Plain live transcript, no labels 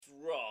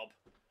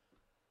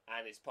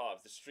and it's part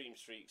of the Stream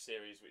Streak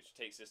series, which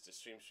takes us to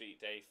Stream Streak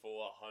Day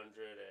 481,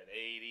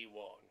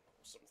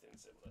 or something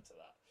similar to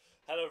that.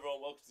 Hello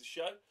everyone, welcome to the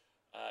show.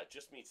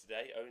 Just me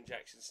today, Owen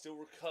Jackson, still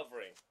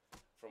recovering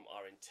from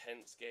our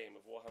intense game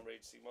of Warhammer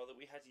Age of Sigmar that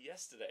we had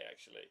yesterday,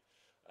 actually,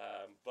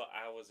 but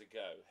hours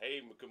ago.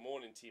 Hey, good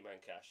morning, T-Man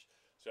Cash.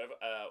 So,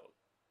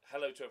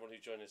 hello to everyone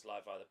who joined us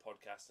live via the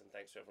podcast, and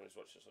thanks to everyone who's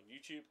watching us on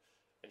YouTube.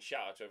 And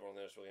shout out to everyone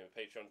who's watching on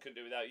Patreon.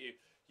 Couldn't do it without you.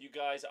 You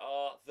guys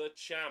are the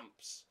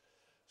champs.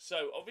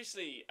 So,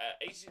 obviously,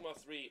 Age of Sigmar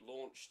 3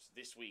 launched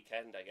this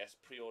weekend, I guess.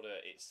 Pre-order,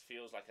 it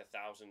feels like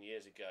 1,000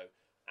 years ago.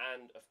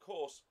 And, of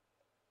course,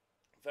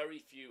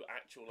 very few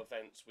actual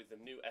events with the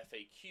new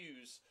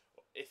FAQs,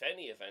 if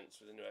any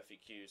events with the new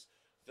FAQs,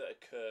 that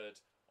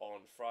occurred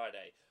on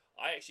Friday.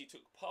 I actually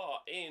took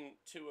part in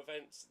 2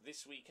 events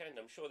this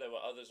weekend. I'm sure there were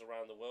others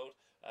around the world.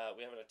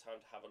 We haven't had time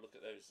to have a look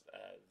at those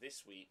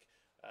this week.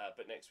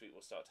 But next week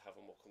we'll start to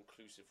have a more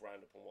conclusive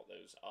roundup on what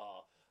those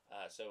are.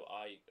 So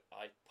I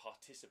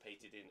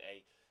participated in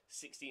a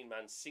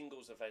 16-man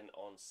singles event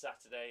on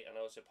Saturday, and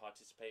I also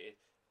participated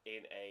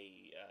in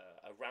a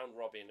round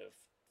robin of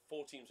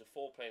 4 teams of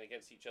 4 playing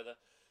against each other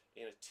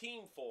in a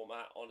team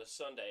format on a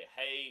Sunday.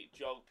 Hey,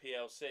 Jog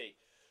PLC.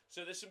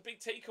 So there's some big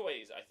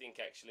takeaways, I think,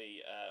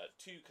 actually.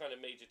 2 kind of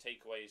major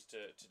takeaways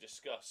to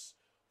discuss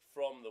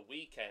from the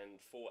weekend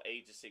for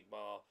Age of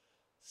Sigmar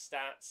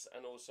stats,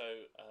 and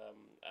also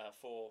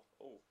for...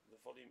 Oh, the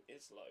volume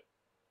is low.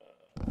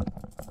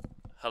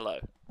 Hello.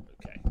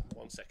 Okay,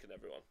 1 second,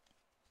 everyone.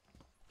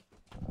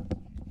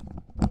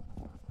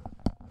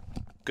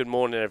 Good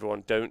morning,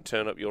 everyone. Don't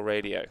turn up your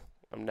radio.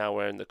 I'm now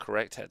wearing the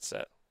correct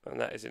headset, and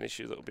that is an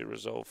issue that will be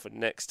resolved for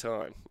next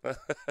time.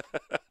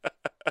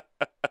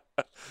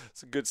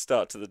 It's a good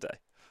start to the day.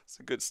 It's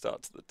a good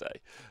start to the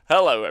day.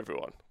 Hello,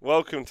 everyone.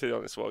 Welcome to the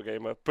Honest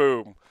Wargamer.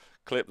 Boom.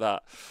 Clip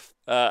that.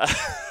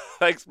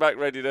 Thanks, Mac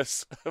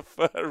Readiness,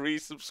 for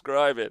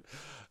resubscribing.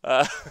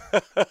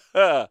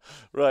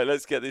 Right,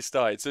 let's get this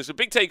started. So some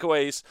big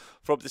takeaways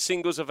from the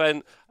singles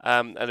event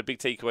and a big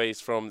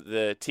takeaways from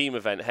the team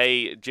event.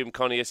 Hey, Jim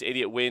Connius,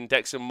 Idiot Win,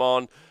 Dexon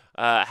Mon.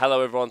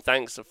 Hello, everyone.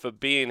 Thanks for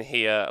being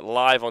here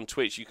live on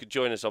Twitch. You could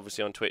join us,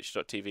 obviously, on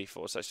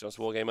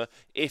twitch.tv/Wargamer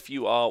if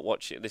you are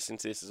listening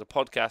to this as a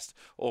podcast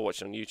or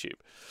watching on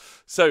YouTube.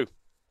 So,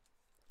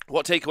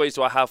 what takeaways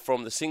do I have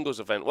from the singles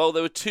event? Well,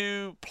 there were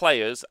 2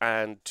 players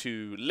and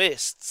 2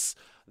 lists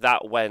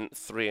that went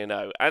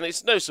 3-0. And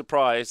it's no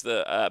surprise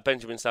that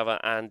Benjamin Sava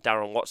and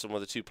Darren Watson were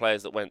the 2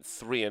 players that went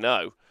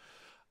 3-0.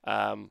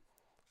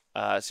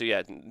 So,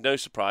 yeah, no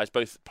surprise.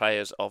 Both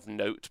players of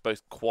note,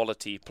 both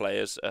quality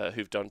players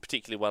who've done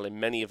particularly well in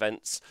many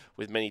events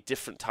with many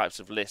different types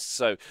of lists.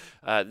 So,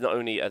 not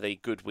only are they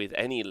good with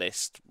any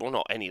list, well,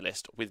 not any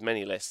list, with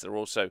many lists, they're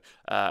also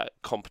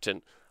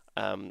competent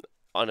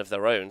on of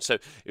their own. So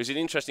it was an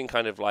interesting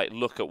kind of like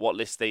look at what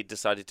list they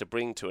decided to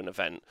bring to an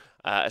event,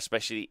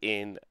 especially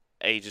in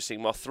Age of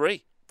Sigmar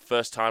 3,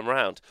 first time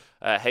round.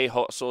 Hey,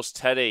 Hot Sauce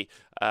Teddy,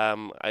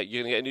 you're going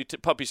to get a new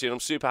puppy soon. I'm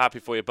super happy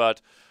for you,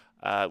 bud.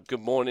 Good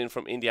morning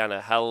from Indiana.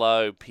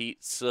 Hello,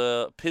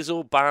 Pizza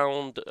Pizzle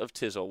Bound of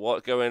Tizzle.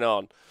 What's going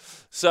on?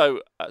 So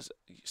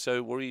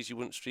worries you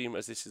wouldn't stream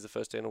as this is the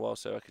first day in a while,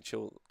 so I can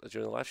chill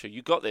during the live show.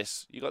 You got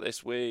this. You got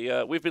this.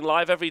 We've been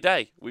live every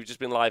day. We've just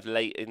been live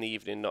late in the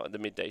evening, not at the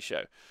midday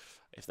show,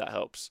 if that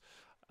helps.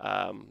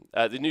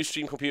 The new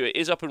stream computer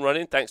is up and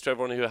running. Thanks to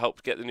everyone who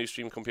helped get the new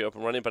stream computer up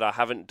and running, but I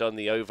haven't done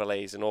the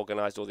overlays and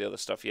organised all the other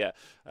stuff yet.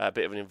 A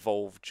bit of an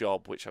involved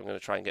job, which I'm going to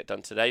try and get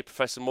done today.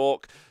 Professor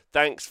Mork,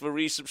 thanks for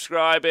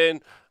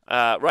resubscribing.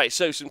 Right,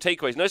 so some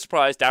takeaways. No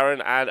surprise,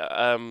 Darren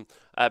and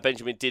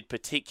Benjamin did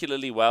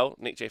particularly well.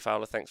 Nick J.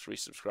 Fowler, thanks for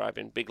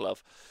resubscribing. Big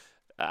love.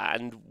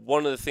 And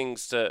one of the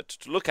things to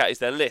look at is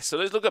their list. So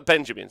let's look at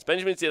Benjamin's.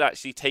 Benjamin did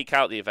actually take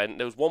out the event.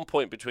 There was 1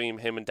 point between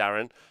him and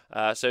Darren,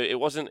 so it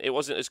wasn't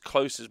as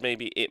close as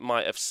maybe it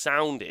might have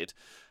sounded.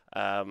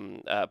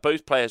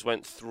 Both players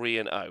went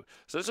 3-0.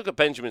 So let's look at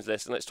Benjamin's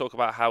list and let's talk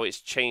about how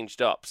it's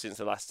changed up since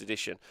the last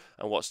edition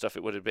and what stuff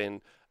it would have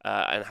been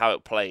and how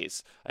it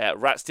plays.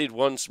 Rats did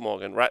 1,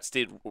 Smorgan. Rats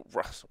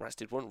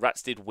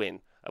did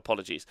win.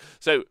 Apologies.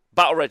 So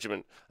Battle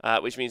Regiment,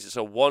 which means it's a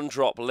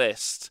 1-drop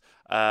list.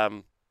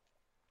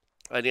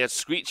 And he had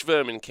Screech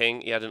Vermin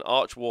King, he had an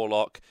Arch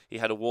Warlock, he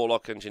had a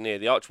Warlock Engineer.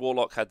 The Arch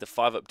Warlock had the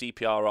 5-up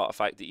DPR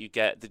artifact that you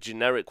get, the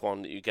generic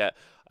one that you get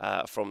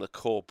from the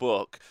core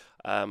book.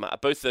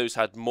 Both those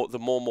had the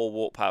more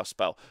Warp Power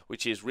spell,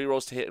 which is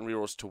rerolls to hit and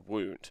rerolls to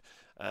wound.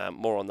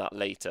 More on that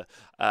later.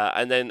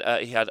 And then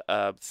he had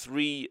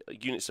 3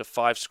 units of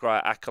 5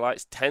 Scryer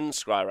Acolytes, 10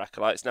 Scryer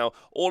Acolytes. Now,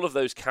 all of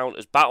those count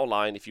as Battle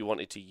Line if you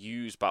wanted to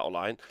use Battle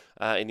Line.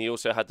 And he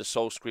also had the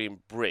Soul Scream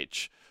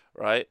Bridge.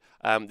 Right,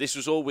 this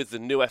was all with the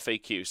new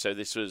FAQ. So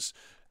this was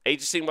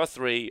Age of Sigmar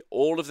 3.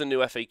 All of the new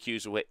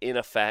FAQs were in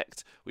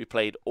effect. We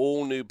played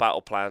all new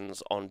battle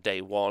plans on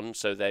day 1.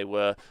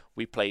 So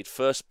we played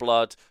First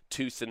Blood,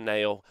 Tooth and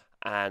Nail,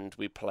 and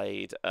we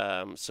played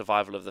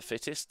Survival of the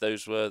Fittest.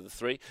 Those were the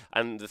three,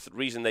 and the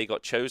reason they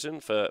got chosen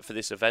for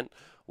this event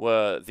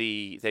were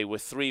they were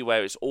three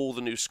where it's all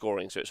the new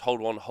scoring. So it's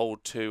hold 1,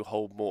 hold 2,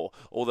 hold more.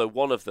 Although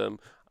one of them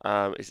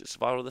is it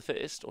Survival of the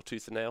Fittest or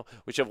Tooth and Nail,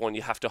 whichever one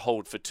you have to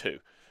hold for 2.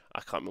 I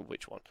can't remember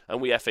which one.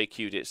 And we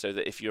FAQ'd it so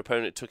that if your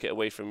opponent took it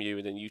away from you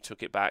and then you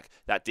took it back,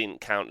 that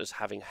didn't count as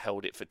having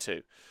held it for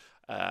 2.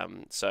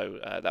 So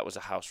that was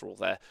a house rule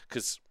there,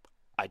 because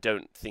I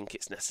don't think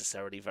it's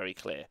necessarily very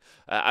clear.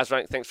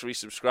 Asrank, thanks for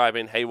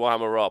resubscribing. Hey,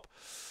 Warhammer Rob.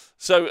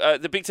 So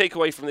the big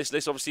takeaway from this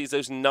list, obviously, is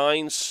those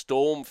 9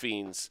 Storm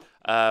Fiends,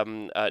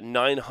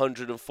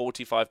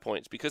 945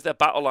 points. Because they're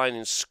battle line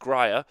in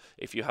Scryer,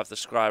 if you have the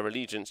Scryer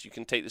Allegiance, you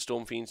can take the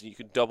Storm Fiends and you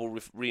can double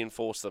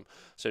reinforce them.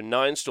 So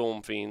 9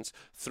 Storm Fiends,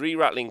 3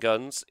 Rattling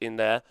Guns in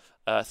there,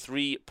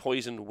 3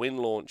 Poisoned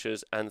Wind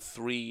Launchers, and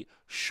 3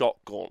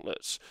 Shock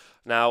Gauntlets.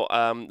 Now,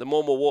 the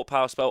more Warp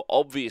Power spell,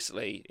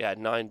 obviously,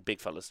 9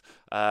 big fellas.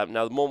 Now,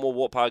 the more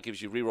Warp Power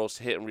gives you rerolls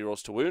to hit and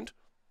rerolls to wound,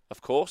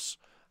 of course.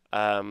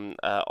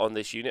 On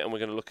this unit, and we're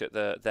going to look at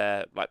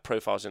their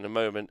profiles in a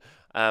moment.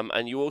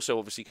 And you also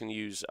obviously can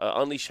use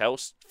Unleash Hell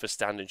for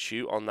stand and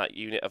shoot on that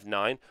unit of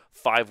 9,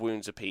 5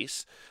 wounds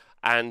apiece.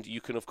 And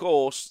you can, of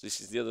course, this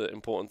is the other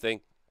important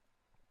thing,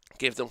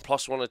 give them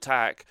 +1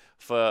 attack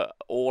for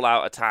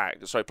all-out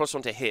attack. Sorry,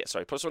 +1 to hit.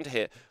 +1 to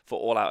hit for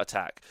all-out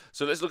attack.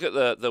 So let's look at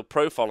the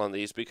profile on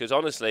these, because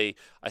honestly,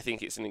 I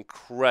think it's an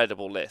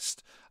incredible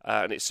list,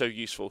 and it's so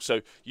useful.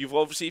 So you've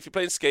obviously, if you're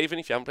playing Skaven,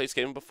 if you haven't played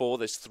Skaven before,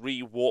 there's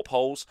 3 warp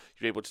holes.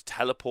 You're able to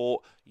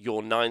teleport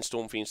your 9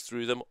 Storm Fiends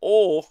through them,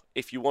 or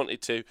if you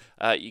wanted to,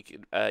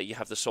 you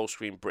have the Soul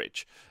Screen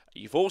Bridge.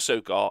 You've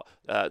also got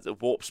the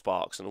Warp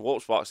Sparks, and the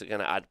Warp Sparks are going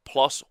to add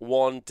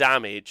 +1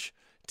 damage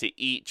to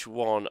each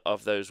one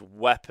of those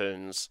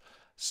weapons,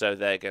 so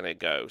they're going to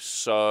go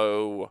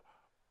so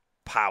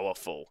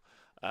powerful.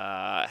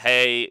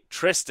 Hey,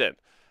 Tristan.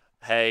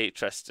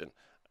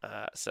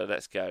 So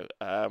let's go.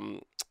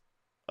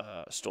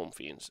 Storm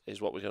Fiends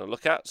is what we're going to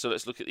look at. So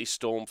let's look at these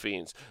Storm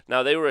Fiends.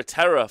 Now, they were a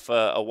terror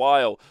for a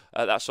while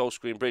at that Soul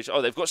Screen Bridge.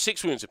 Oh, they've got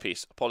 6 wounds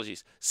apiece.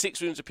 Apologies.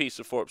 6 wounds apiece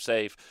for 4-up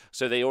save.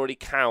 So they already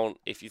count,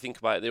 if you think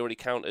about it, they already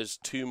count as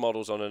 2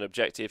 models on an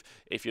objective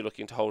if you're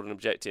looking to hold an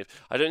objective.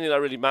 I don't think that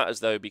really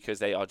matters, though, because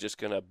they are just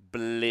going to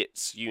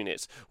blitz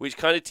units, which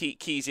kind of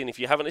keys in. If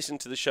you haven't listened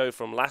to the show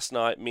from last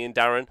night, me and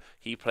Darren,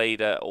 he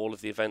played all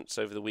of the events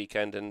over the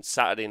weekend and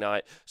Saturday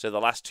night. So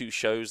the last 2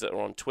 shows that are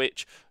on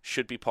Twitch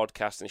should be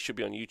podcast and it should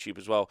be on YouTube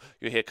as well.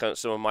 You'll hear kind of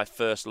some of my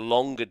first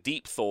longer,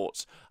 deep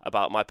thoughts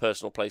about my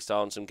personal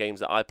playstyle and some games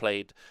that I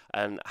played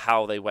and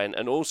how they went,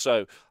 and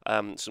also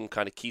some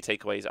kind of key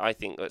takeaways I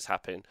think that's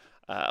happened.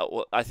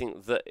 I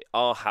think that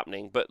are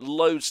happening, but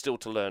loads still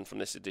to learn from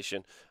this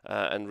edition,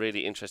 and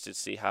really interested to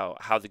see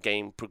how the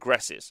game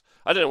progresses.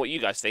 I don't know what you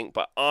guys think,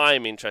 but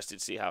I'm interested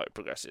to see how it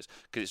progresses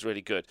because it's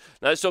really good.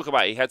 Now let's talk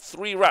about it. He had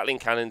 3 rattling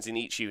cannons in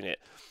each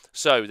unit,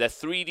 so they're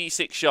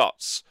 3d6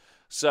 shots.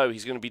 So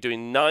he's going to be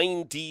doing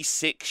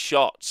 9d6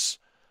 shots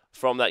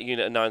from that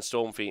unit of 9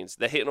 Storm Fiends.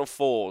 They're hitting on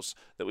 4s,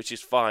 which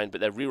is fine, but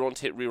they're reroll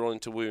to hit, reroll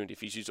into wound.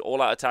 If he's used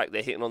all-out attack,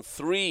 they're hitting on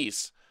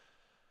 3s.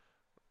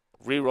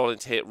 Reroll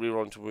into hit,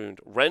 reroll into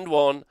wound. Rend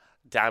 1,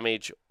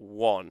 damage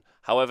 1.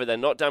 However, they're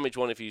not damage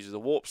 1 if he uses the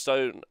Warp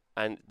Stone,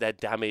 and they're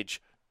damage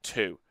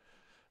 2.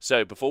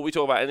 So before we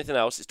talk about anything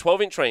else, it's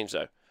 12-inch range,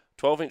 though.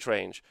 12-inch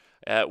range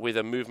with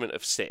a movement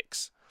of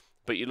 6.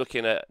 But you're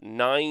looking at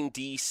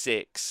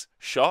 9d6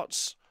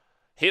 shots.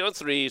 Hit on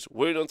 3s,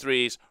 wound on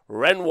 3s,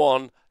 rend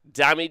 1,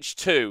 damage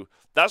 2.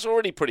 That's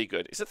already pretty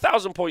good. It's a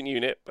 1,000-point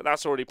unit, but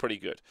that's already pretty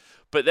good.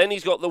 But then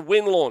he's got the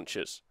wind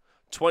launchers.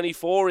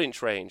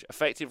 24-inch range,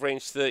 effective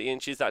range 30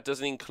 inches. That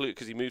doesn't include,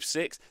 because he moves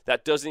 6,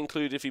 that doesn't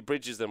include if he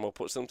bridges them or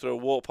puts them through a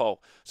warp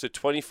hole. So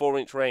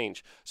 24-inch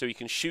range. So he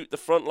can shoot the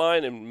front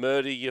line and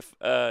murder your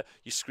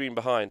screen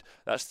behind.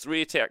 That's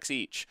 3 attacks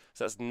each.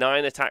 So that's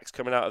 9 attacks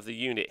coming out of the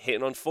unit,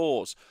 hitting on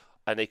 4s.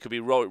 And they could be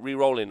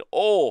re-rolling,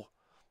 or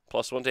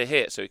 +1 to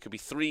hit, so it could be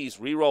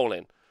 3s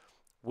re-rolling.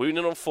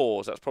 Wounding on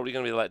 4s, that's probably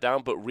going to be let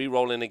down, but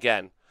re-rolling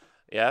again.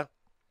 Yeah?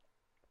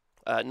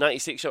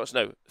 96 shots,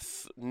 no,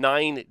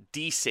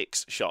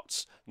 9d6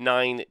 shots.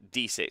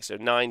 9d6, so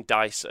 9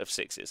 dice of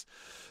 6s.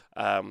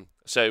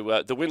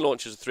 So the wind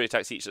launchers are 3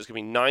 attacks each, so it's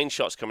going to be 9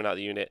 shots coming out of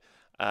the unit.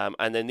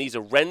 And then these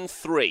are Rend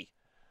 3.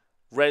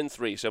 Rend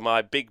 3, so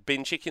my big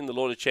bin chicken, the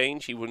Lord of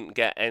Change, he wouldn't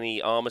get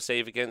any armor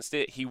save against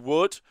it. He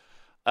would.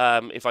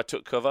 If I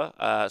took cover,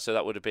 so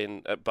that would have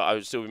been, but I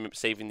would still be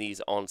saving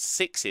these on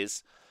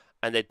 6s,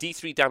 and they're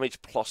D3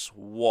 damage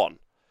 +1.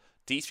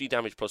 D3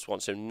 damage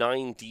 +1, so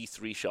 9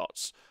 D3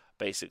 shots,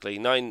 basically.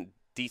 9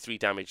 D3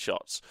 damage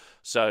shots.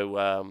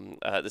 So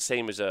the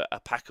same as a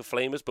pack of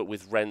flamers, but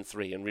with Rend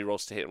 3 and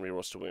rerolls to hit and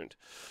rerolls to wound.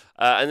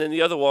 And then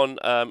the other one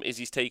is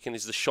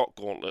the Shock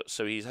Gauntlet.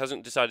 So he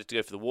hasn't decided to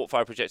go for the Warp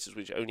Fire projectors,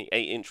 which are only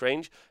 8-inch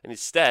range, and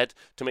instead,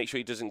 to make sure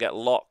he doesn't get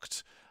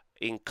locked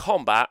in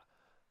combat,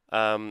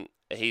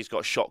 he's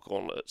got Shock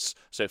Gauntlets.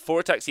 So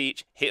 4 attacks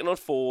each, hitting on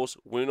 4s,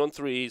 wound on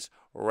 3s,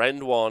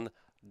 rend 1,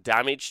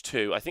 damage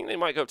 2. I think they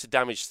might go up to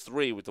damage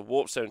 3 with the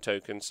Warp Stone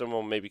token.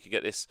 Someone maybe could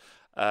get this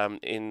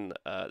in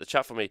the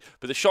chat for me.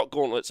 But the Shock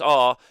Gauntlets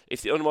are,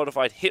 if the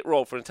unmodified hit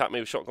roll for an attack made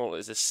with Shock Gauntlet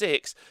is a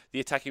 6, the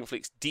attack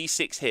inflicts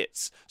D6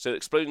 hits. So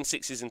exploding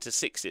 6s into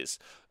 6s.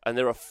 And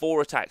there are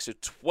 4 attacks, so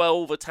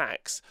 12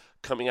 attacks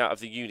coming out of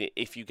the unit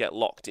if you get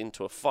locked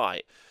into a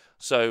fight.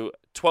 So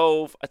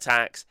 12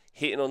 attacks,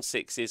 hitting on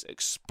 6s,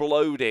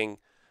 exploding.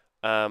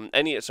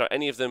 Any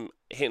of them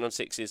hitting on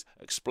 6s,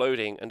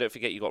 exploding, and don't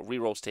forget you got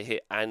rerolls to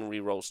hit and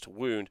rerolls to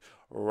wound.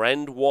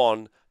 Rend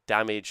 1,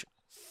 damage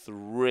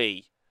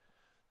 3.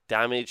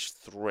 Damage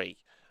 3.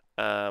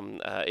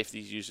 If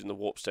he's using the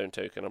Warpstone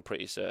token, I'm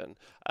pretty certain.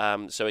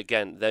 So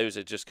again, those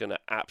are just going to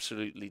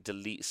absolutely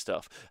delete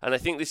stuff. And I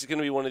think this is going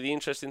to be one of the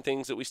interesting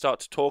things that we start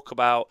to talk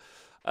about.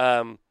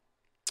 We're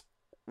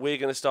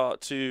going to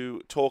start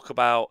to talk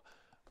about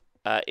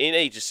in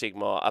Age of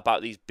Sigmar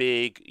about these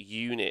big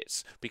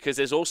units, because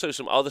there's also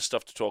some other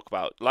stuff to talk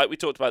about. Like we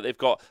talked about, they've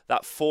got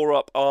that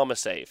 4-up armor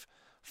save.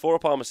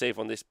 4-up armor save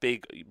on this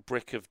big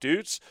brick of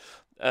dudes.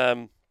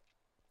 And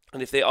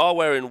if they are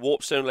wearing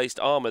Warpstone laced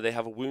armor, they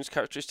have a wounds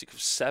characteristic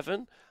of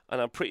 7.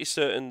 And I'm pretty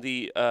certain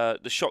the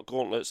Shock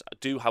Gauntlets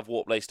do have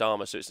warp laced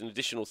armor, so it's an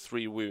additional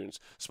 3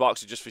 wounds.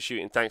 Sparks are just for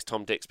shooting. Thanks,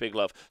 Tom Dix, big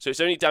love. So it's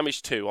only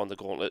damage 2 on the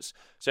gauntlets.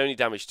 It's only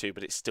damage 2,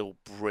 but it's still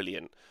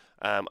brilliant.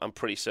 I'm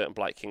pretty certain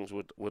Blight Kings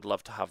would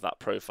love to have that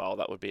profile.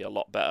 That would be a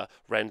lot better.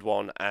 Rend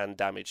 1 and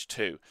damage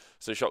 2.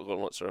 So Shock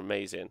Gauntlets are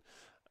amazing.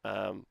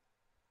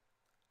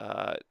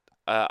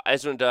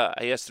 Ezra,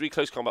 he has 3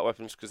 close combat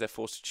weapons because they're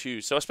forced to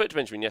choose. So I spoke to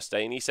Benjamin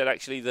yesterday, and he said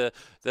actually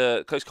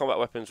the close combat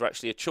weapons were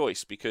actually a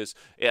choice because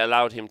it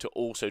allowed him to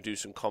also do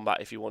some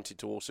combat if he wanted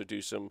to also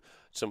do some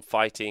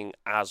fighting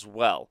as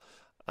well.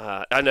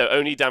 I know,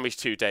 only damage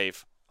 2,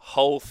 Dave.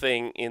 Whole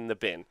thing in the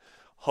bin.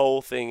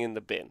 Whole thing in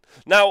the bin.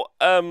 Now,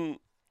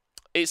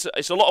 it's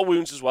a lot of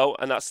wounds as well,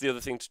 and that's the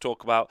other thing to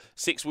talk about.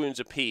 6 wounds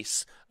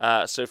apiece.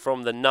 So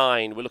from the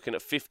 9, we're looking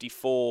at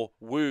 54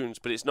 wounds,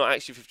 but it's not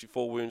actually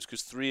 54 wounds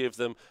because 3 of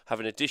them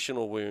have an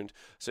additional wound.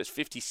 So it's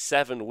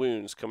 57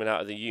 wounds coming out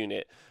of the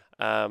unit.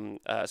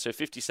 So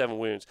 57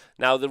 wounds.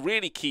 Now, the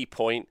really key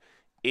point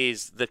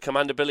is the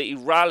commandability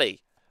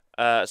rally.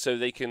 So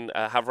they can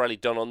have rally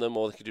done on them,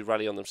 or they can do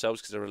rally on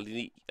themselves because they're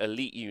an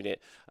elite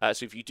unit.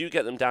 So if you do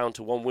get them down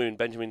to 1 wound,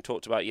 Benjamin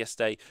talked about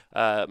yesterday,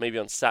 maybe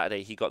on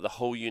Saturday, he got the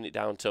whole unit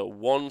down to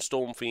 1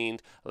 Storm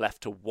Fiend,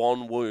 left to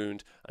 1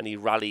 wound, and he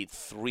rallied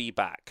 3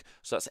 back.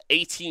 So that's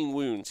 18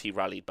 wounds he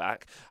rallied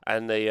back,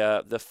 and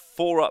the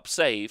 4-up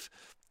save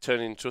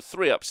turned into a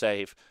 3-up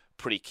save.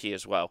 Pretty key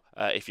as well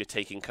if you're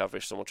taking cover,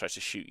 if someone tries to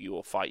shoot you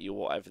or fight you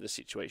or whatever the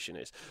situation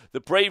is. The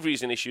bravery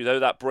is an issue though,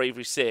 that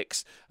bravery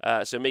 6,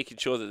 so making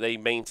sure that they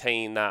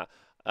maintain that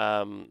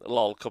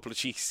couple of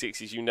cheeky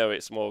 6s, you know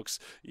it, Smogs,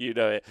 you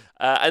know it.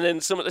 And then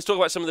let's talk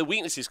about some of the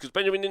weaknesses, because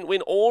Benjamin didn't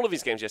win all of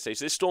his games yesterday,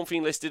 so this Storm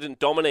Fiend list didn't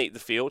dominate the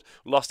field.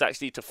 Lost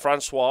actually to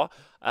Francois,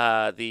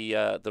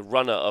 the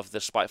runner of the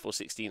Spiteful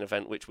 16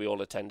 event, which we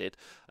all attended.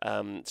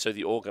 So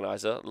the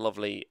organizer,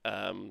 lovely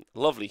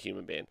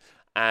human being.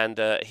 And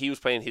he was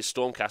playing his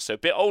Stormcast, so a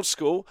bit old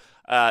school.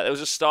 There was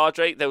a Star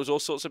Drake, there was all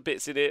sorts of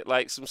bits in it,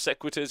 like some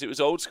Sequitors. It was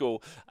old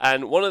school.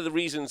 And one of the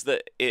reasons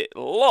that it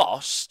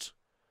lost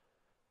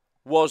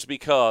was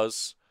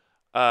because,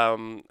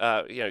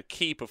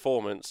 key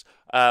performance.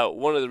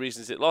 One of the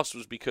reasons it lost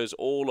was because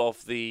all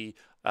of the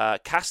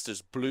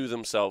casters blew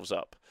themselves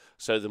up.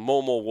 So the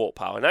more warp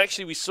power. And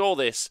actually, we saw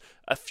this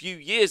a few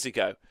years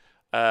ago.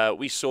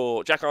 We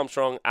saw Jack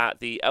Armstrong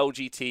at the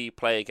LGT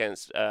play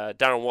against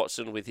Darren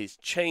Watson with his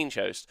Change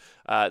Host.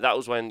 That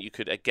was when you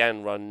could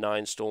again run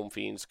 9 Storm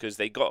Fiends because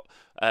they got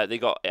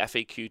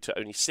FAQ to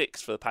only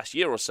 6 for the past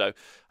year or so.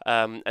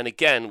 And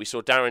again, we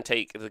saw Darren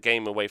take the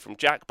game away from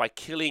Jack by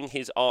killing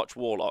his Arch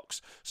Warlocks.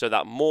 So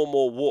that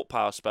more warp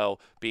power spell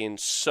being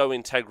so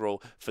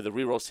integral for the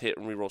rerolls to hit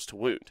and rerolls to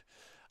wound.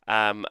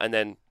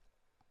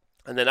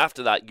 And then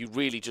after that, you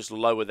really just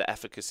lower the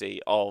efficacy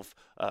of,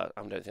 I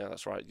don't think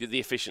that's right, the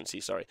efficiency,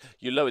 sorry.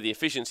 You lower the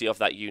efficiency of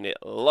that unit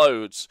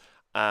loads,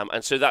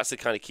 and so that's the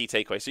kind of key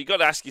takeaway. So you've got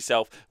to ask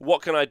yourself,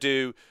 what can I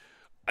do?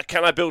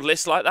 Can I build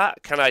lists like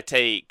that? Can I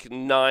take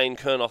 9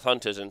 Kurnoth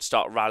Hunters and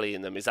start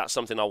rallying them? Is that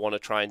something I want to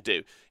try and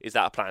do? Is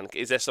that a plan?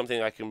 Is there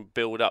something I can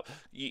build up?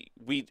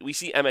 We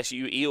see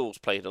MSU Eels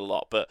played a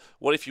lot, but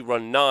what if you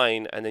run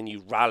 9 and then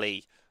you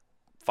rally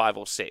 5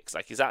 or 6?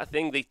 Like, is that a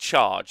thing? They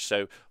charge,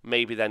 so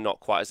maybe they're not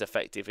quite as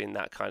effective in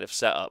that kind of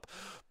setup.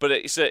 But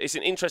it's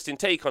an interesting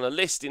take on a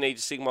list in Age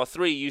of Sigmar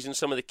 3 using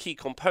some of the key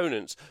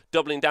components,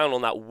 doubling down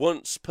on that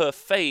once per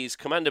phase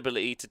command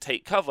ability to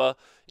take cover.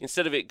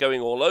 Instead of it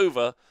going all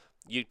over,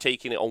 you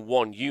taking it on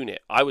 1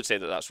 unit. I would say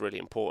that that's really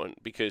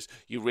important because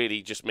you're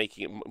really just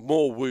making it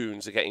more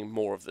wounds are getting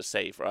more of the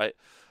save, right?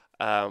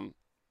 You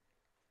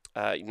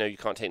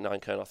can't take 9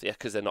 Kurnoth, yeah,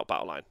 because they're not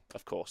battle line,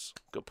 of course.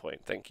 Good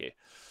point, thank you.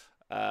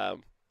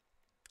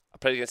 I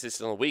played against this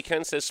on the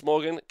weekend, says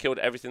Smorgan. Killed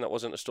everything that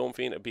wasn't a Storm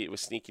Fiend and beat it with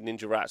sneaky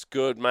ninja rats.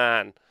 Good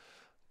man.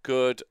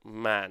 Good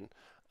man.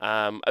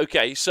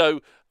 Okay,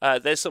 so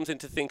there's something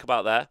to think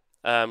about there.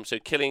 So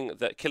killing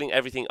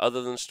everything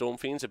other than Storm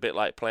Fiends, a bit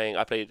like playing.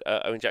 I played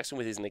Owen Jackson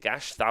with his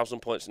Nagash, 1,000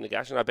 points in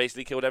Nagash, and I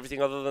basically killed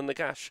everything other than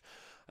Nagash.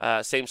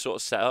 Same sort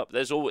of setup.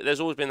 There's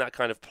always been that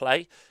kind of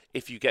play.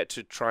 If you get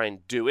to try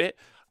and do it,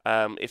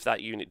 if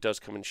that unit does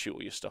come and shoot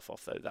all your stuff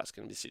off, though, that's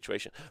going to be the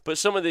situation. But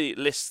some of the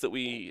lists that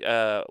we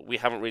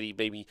haven't really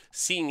maybe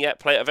seen yet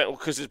play at event,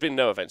 because there's been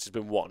no events, there's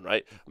been one,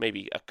 right?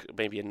 Maybe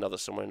another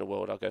somewhere in the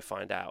world. I'll go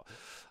find out.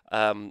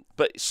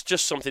 But it's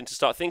just something to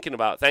start thinking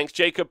about. Thanks,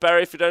 Jacob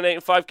Berry, for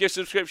donating 5 gift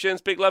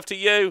subscriptions. Big love to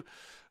you.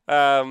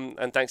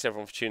 And thanks,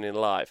 everyone, for tuning in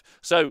live.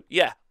 So,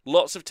 yeah,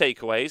 lots of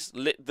takeaways.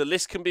 The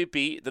list can be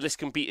beat. The list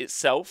can beat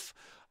itself.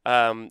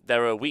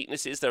 There are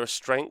weaknesses. There are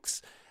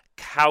strengths.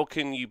 How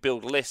can you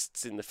build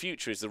lists in the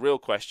future is the real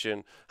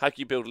question. How can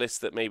you build lists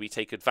that maybe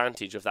take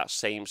advantage of that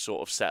same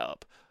sort of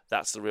setup?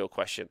 That's the real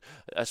question.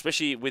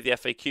 Especially with the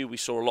FAQ, we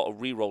saw a lot of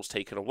rerolls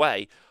taken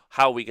away.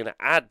 How are we going to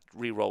add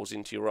rerolls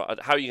into your...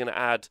 How are you going to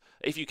add...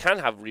 If you can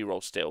have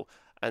rerolls still,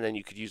 and then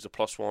you could use the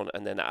 +1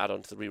 and then add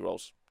on to the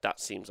rerolls. That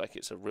seems like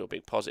it's a real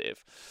big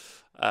positive.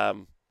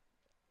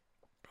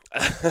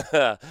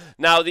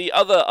 Now, the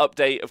other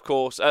update, of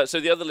course, so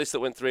the other list that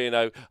went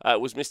 3-0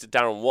 was Mr.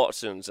 Darren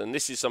Watson's, and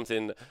this is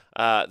something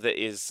that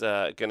is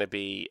going to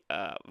be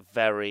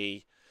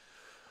very,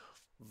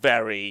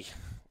 very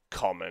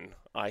common,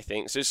 I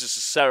think. So this is a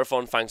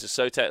Seraphon Fangs of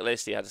Sotek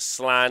list. He had a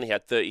Slan, he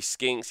had 30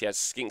 Skinks, he had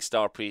Skink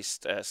Star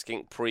Priest,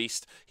 Skink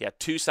Priest, he had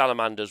 2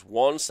 Salamanders,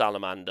 1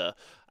 Salamander,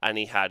 and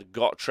he had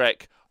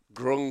Gotrek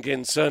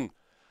Grunginson.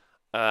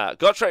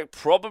 Gotrek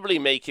probably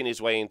making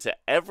his way into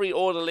every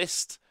order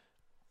list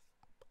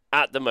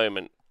at the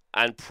moment,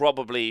 and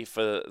probably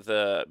for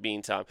the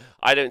meantime.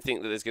 I don't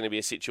think that there's going to be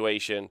a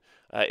situation.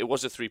 It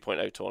was a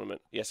 3.0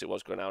 tournament. Yes, it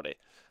was Grenaldi.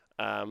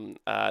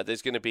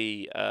 There's going to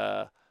be...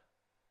 I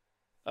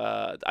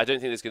don't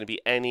think there's going to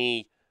be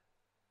any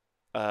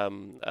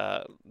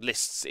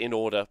lists in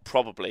order,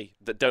 probably,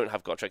 that don't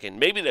have Gotrek in.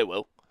 Maybe they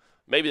will,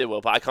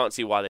 but I can't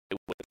see why they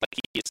would. Like,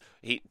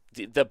 he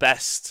the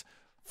best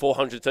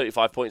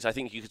 435 points I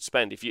think you could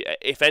spend.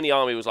 If any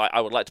army was like,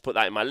 I would like to put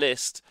that in my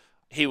list,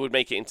 he would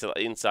make it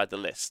inside the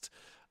list.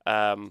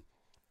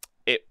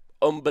 It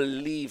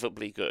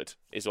unbelievably good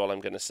is all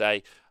I'm going to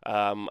say.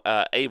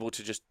 Able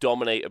to just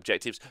dominate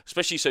objectives,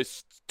 especially so.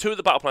 2 of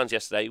the battle plans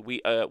yesterday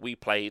we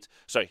played.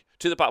 Sorry,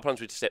 2 of the battle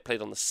plans we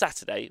played on the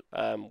Saturday,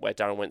 where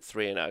Darren went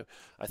 3-0.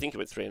 I think he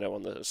went 3-0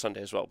 on the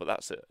Sunday as well, but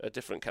that's a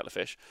different kettle of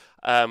fish.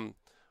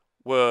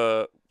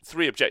 Were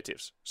 3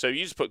 objectives. So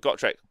you just put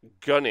Gotrek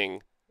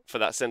gunning for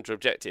that center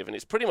objective, and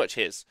it's pretty much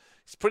his.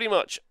 It's pretty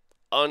much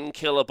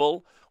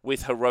unkillable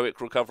with heroic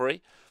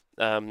recovery.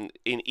 In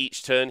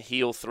each turn,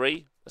 heal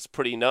 3. That's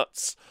pretty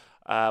nuts.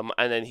 And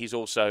then he's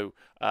also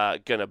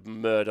going to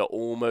murder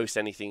almost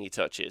anything he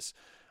touches.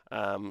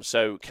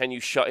 So can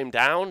you shut him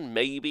down?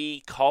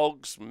 Maybe.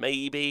 Cogs?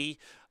 Maybe.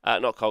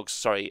 Not Cogs,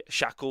 sorry.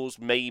 Shackles?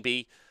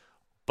 Maybe.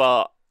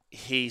 But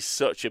he's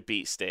such a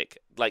beat stick.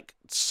 Like,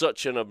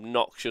 such an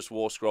obnoxious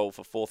war scroll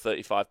for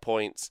 435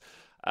 points.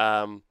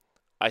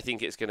 I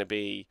think it's going to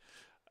be...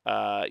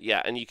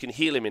 and you can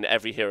heal him in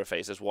every hero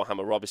phase, as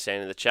Warhammer Rob is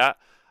saying in the chat.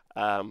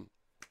 And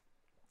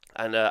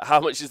how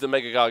much is the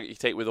Mega Gargant you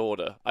take with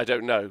Order? I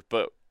don't know,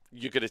 but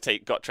you're going to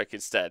take Gotrek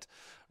instead,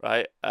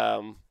 right?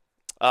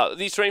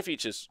 These terrain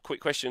features, quick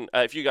question.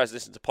 If you guys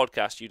listen to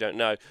podcasts, you don't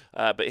know,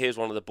 but here's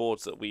one of the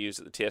boards that we use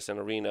at the TSN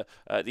Arena.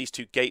 These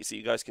 2 gates that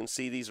you guys can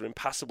see, these are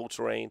impassable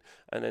terrain,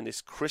 and then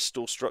this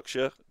crystal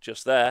structure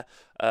just there,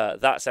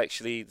 that's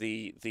actually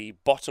the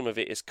bottom of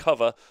it is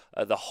cover.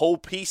 The whole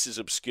piece is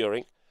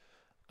obscuring.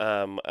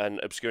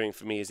 And obscuring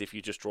for me is if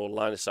you just draw a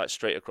line of sight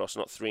straight across,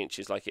 not 3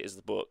 inches like it is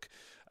the book,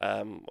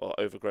 or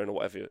overgrown or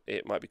whatever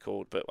it might be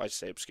called, but I just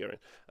say obscuring.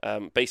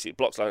 Basically, it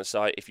blocks line of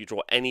sight if you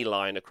draw any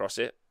line across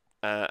it,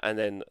 and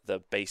then the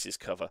base is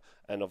cover,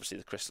 and obviously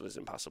the crystal is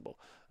impassable.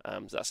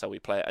 So that's how we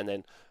play it. And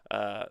then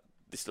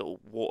this little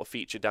water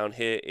feature down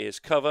here is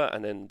cover,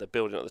 and then the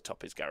building at the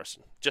top is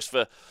garrison. Just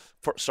for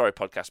sorry,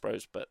 podcast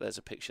bros, but there's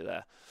a picture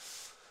there.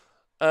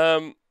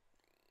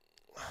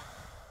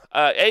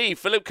 Hey,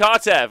 Philip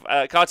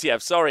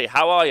Kartiev, sorry,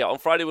 how are you? On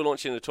Friday, we're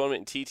launching a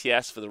tournament in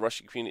TTS for the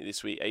Russian community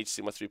this week, Age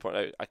of Sigmar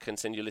 3.0. I can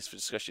send you a list for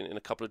discussion in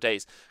a couple of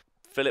days.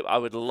 Philip, I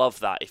would love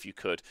that if you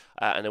could.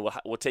 And then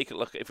we'll take a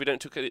look. If we don't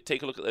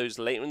take a look at those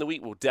later in the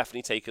week, we'll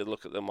definitely take a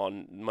look at them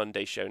on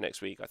Monday's show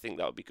next week. I think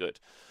that would be good.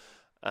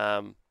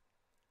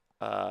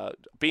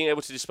 Being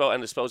able to dispel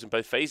endless spells in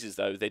both phases,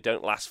 though, they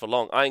don't last for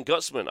long. Iron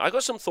Gutsman, I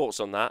got some thoughts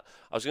on that.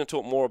 I was going to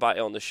talk more about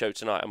it on the show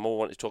tonight. I more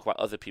wanted to talk about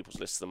other people's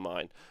lists than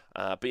mine.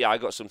 But yeah, I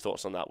got some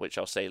thoughts on that, which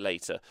I'll say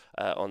later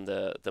on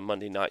the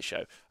Monday night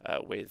show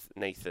with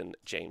Nathan,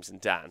 James,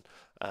 and Dan.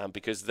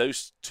 Because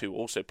those 2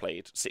 also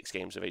played 6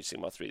 games of Age of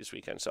Sigmar 3 this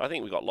weekend. So I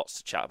think we've got lots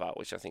to chat about,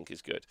 which I think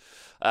is good.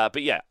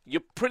 But yeah,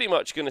 you're pretty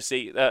much going to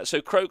see... a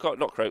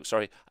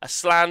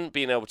Slan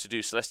being able to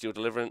do Celestial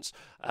Deliverance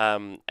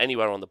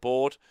anywhere on the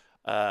board.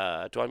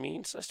 Do I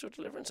mean Celestial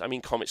Deliverance? I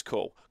mean Comet's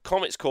Call.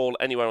 Comet's Call,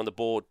 anywhere on the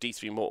board,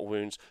 D3 Mortal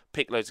Wounds,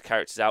 pick loads of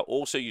characters out.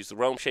 Also use the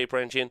Realm Shaper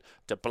engine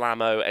to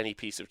blammo any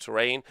piece of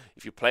terrain.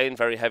 If you're playing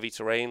very heavy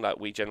terrain,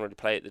 like we generally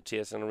play at the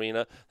TSN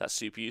Arena, that's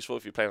super useful.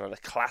 If you're playing on a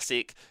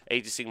classic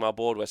Age of Sigmar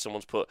board where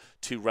someone's put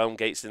 2 Realm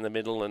Gates in the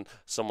middle and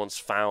someone's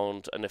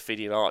found an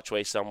Ophidian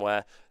Archway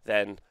somewhere,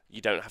 then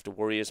you don't have to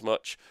worry as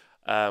much.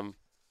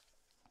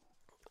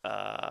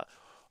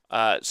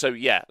 So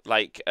yeah,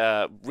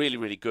 really,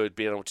 really good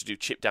being able to do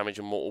chip damage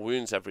and mortal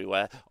wounds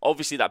everywhere.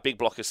 Obviously, that big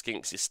block of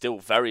skinks is still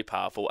very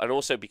powerful, and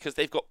also because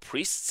they've got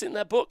priests in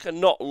their book,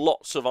 and not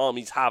lots of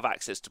armies have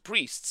access to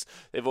priests,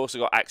 they've also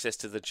got access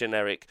to the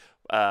generic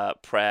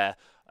prayer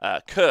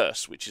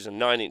curse, which is a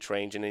 9-inch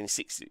range, and then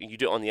you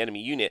do it on the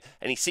enemy unit.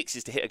 Any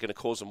 6s to hit are going to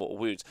cause them mortal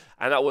wounds,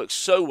 and that works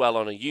so well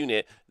on a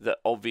unit that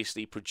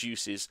obviously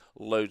produces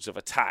loads of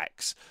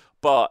attacks.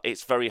 But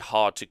it's very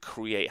hard to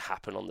create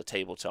happen on the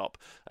tabletop.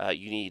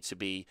 You need to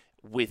be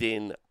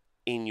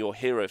in your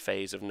hero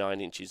phase of 9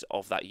 inches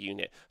of that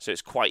unit. So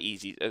it's quite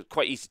easy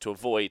to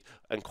avoid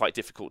and quite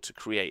difficult to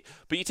create.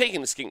 But you're taking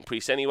the Skink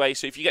Priest anyway,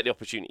 so if you get the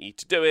opportunity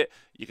to do it,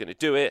 you're going to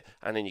do it,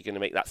 and then you're going to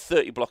make that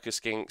 30 block of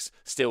Skinks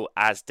still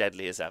as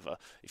deadly as ever.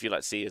 If you'd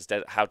like to see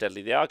how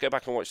deadly they are, go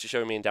back and watch the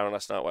show me and Darren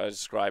last night where I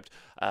described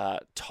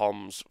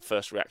Tom's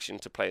first reaction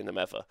to playing them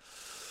ever.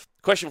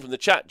 Question from the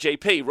chat,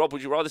 JP, Rob,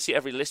 would you rather see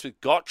every list with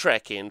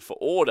Gotrek in for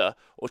order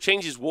or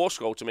change his War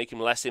Scroll to make him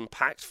less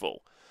impactful?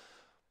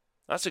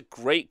 That's a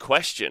great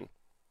question.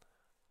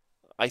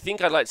 I think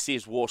I'd like to see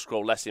his War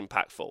Scroll less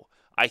impactful.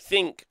 I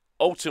think,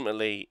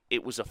 ultimately,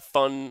 it was a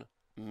fun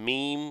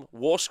meme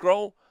War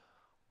Scroll,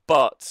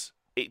 but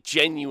it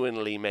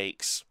genuinely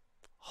makes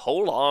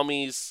whole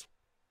armies...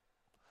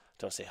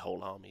 Don't say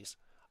whole armies.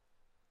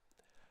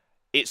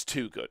 It's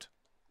too good.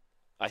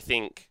 I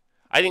think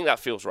that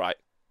feels right.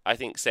 I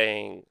think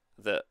saying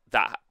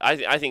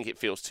I think it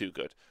feels too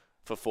good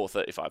for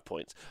 435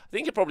 points. I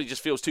think it probably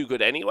just feels too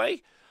good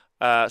anyway.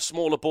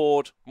 Smaller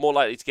board, more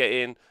likely to get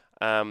in,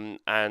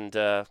 and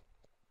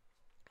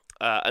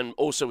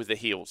also with the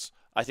heals.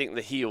 I think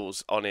the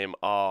heals on him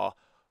are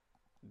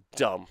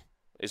dumb,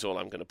 is all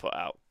I'm going to put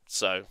out.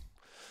 So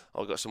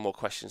I've got some more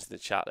questions in the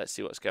chat. Let's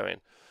see what's going.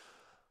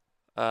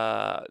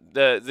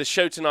 The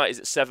show tonight is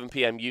at 7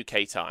 p.m.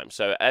 UK time.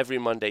 So every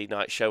Monday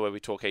night show where we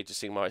talk Age of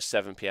Sigmar is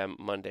 7 p.m.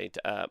 Monday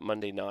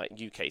night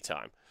UK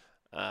time.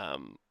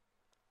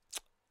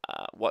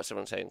 What's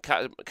everyone saying?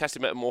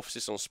 Casting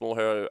Metamorphosis on Small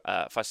Hero,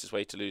 fastest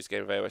way to lose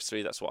game of AOS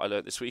 3. That's what I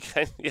learned this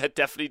weekend. Yeah,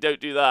 definitely don't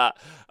do that.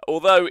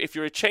 Although, if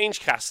you're a change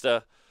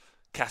caster,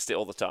 cast it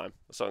all the time.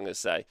 That's what I'm going to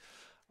say.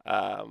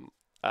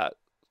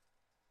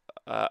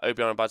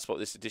 Obi-Wan and Bad Spot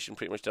this edition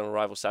pretty much done a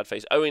rival sad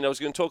face. Owen, I was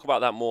going to talk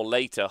about that more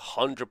later.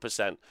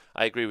 100%.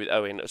 I agree with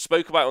Owen. I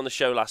spoke about it on the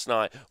show last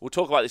night. We'll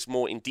talk about this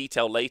more in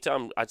detail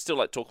later. I'd still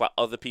like to talk about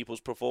other people's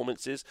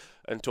performances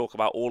and talk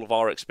about all of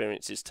our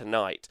experiences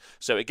tonight.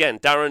 So again,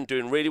 Darren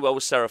doing really well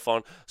with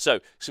Seraphon. So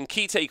some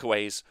key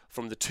takeaways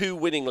from the 2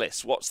 winning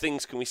lists. What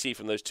things can we see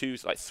from those 2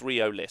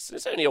 3-0 lists? And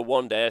it's only a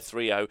 1-day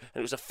 3-0, and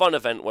it was a fun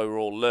event where we were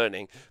all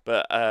learning.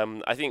 But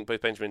I think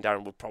both Benjamin and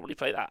Darren would probably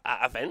play that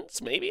at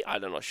events, maybe.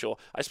 I'm not sure.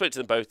 I spoke to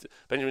them both.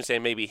 Benjamin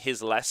saying maybe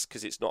his less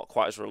because it's not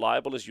quite as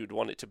reliable as you'd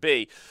want it to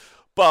be.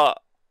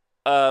 But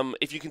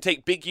if you can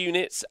take big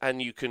units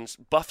and you can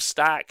buff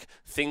stack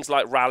things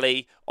like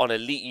Rally on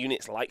elite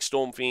units like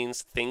Storm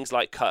Fiends, things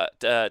like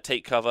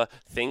Take Cover,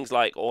 things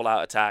like All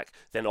Out Attack,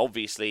 then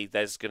obviously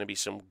there's going to be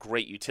some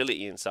great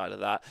utility inside of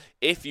that.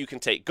 If you can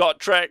take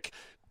Gotrek,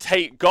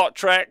 take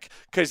Gotrek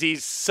because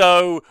he's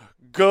so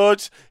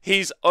good.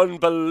 He's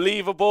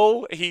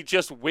unbelievable. He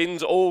just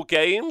wins all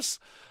games.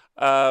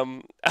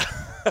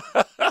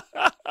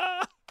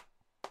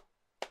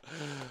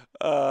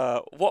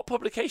 What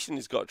publication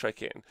is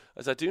Gotrek in?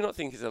 As I do not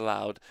think is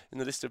allowed in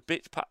the list of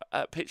pitch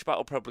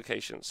battle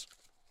publications.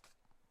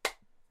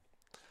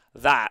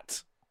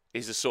 That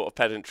is the sort of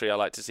pedantry I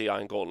like to see.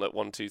 Iron Gauntlet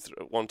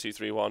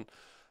 1231.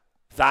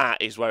 That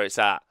is where it's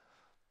at.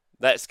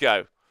 Let's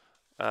go.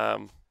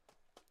 My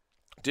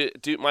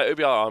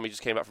OBR army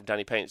just came back from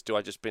Danny Paints. Do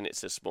I just bin it,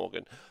 says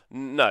Smorgan?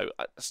 No,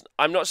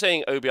 I'm not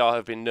saying OBR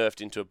have been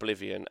nerfed into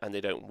oblivion and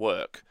they don't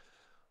work.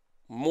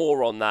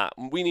 More on that.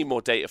 We need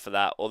more data for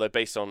that, although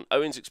based on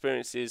Owen's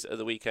experiences at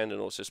the weekend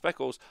and also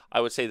Speckles,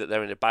 I would say that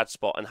they're in a bad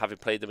spot, and having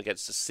played them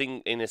against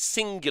in a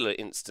singular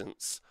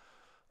instance,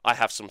 I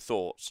have some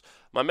thoughts.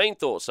 My main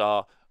thoughts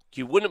are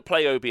you wouldn't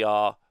play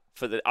OBR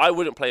I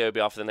wouldn't play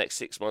OBR for the next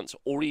 6 months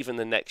or even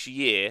the next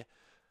year,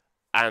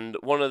 and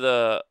one of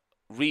the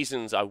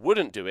reasons I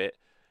wouldn't do it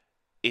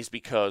is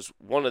because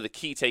one of the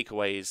key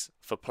takeaways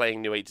for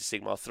playing New Age of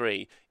Sigmar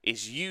 3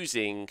 is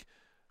using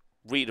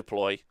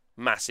redeploy.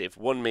 Massive.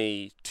 Won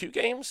me 2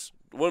 games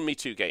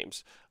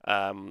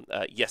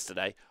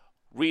yesterday.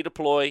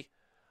 Redeploy,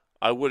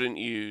 I wouldn't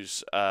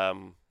use.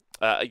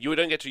 You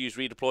don't get to use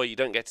redeploy. You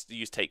don't get to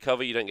use take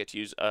cover. You don't get to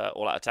use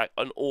all out attack,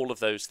 and all of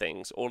those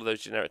things, all of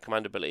those generic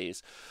command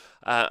abilities.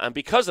 And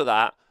because of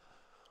that,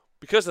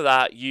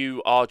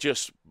 you are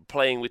just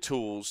playing with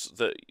tools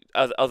that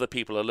other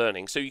people are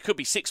learning. So you could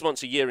be 6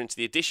 months, a year into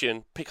the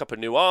edition, pick up a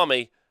new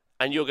army,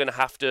 and you're going to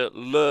have to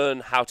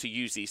learn how to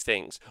use these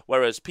things.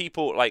 Whereas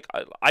people, like,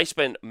 I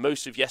spent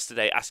most of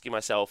yesterday asking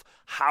myself,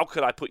 how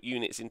could I put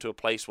units into a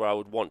place where I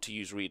would want to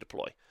use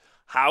redeploy?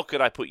 How could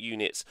I put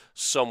units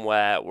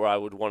somewhere where I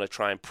would want to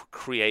try and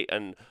create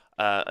an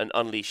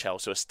unleash hell,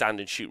 so a stand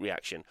and shoot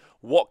reaction?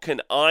 What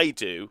can I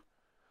do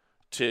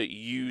to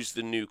use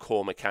the new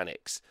core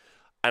mechanics?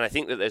 And I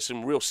think that there's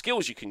some real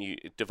skills you can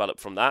develop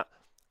from that.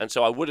 And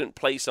so I wouldn't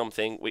play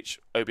something which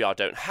OBR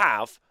don't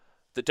have,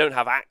 that don't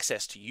have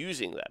access to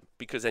using them,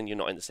 because then you're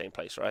not in the same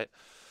place, right?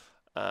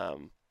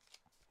 So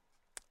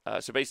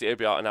basically,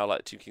 OBR are now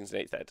like 2 Kings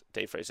and 8th Ed.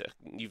 Dave Fraser,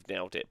 you've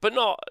nailed it. But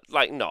not.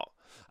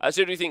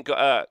 So do you think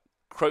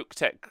Croak,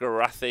 Tech,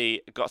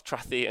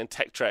 Gotrathi, and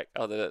Tech Trek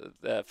are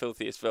the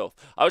filthiest filth?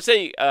 I would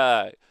say,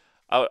 I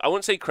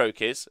wouldn't say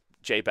Croak is.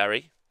 Jay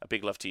Berry, a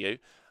big love to you.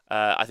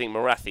 I think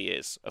Marathi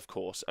is, of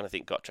course, and I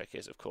think Gotrek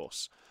is, of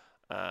course.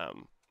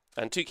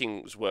 And 2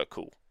 Kings were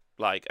cool.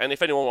 And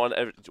if anyone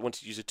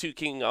wanted to use a 2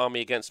 King army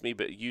against me,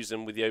 but use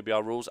them with the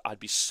OBR rules, I'd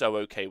be so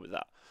okay with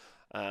that.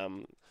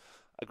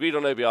 Agreed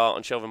on OBR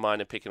on shelving mine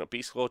and picking up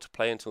Beast Squad to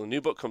play until the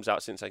new book comes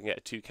out, since I can get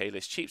a 2K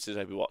list cheap, says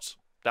Obi Watts.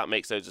 That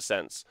makes loads of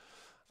sense.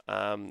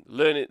 Learn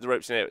the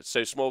ropes in AOS.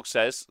 So Smorg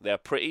says, they're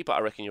pretty, but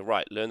I reckon you're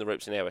right. Learn the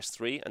ropes in AOS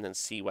 3 and then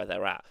see where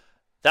they're at.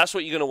 That's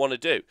what you're going to want to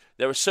do.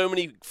 There are so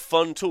many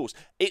fun tools.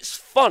 It's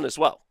fun as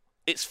well.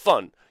 It's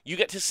fun. You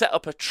get to set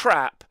up a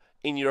trap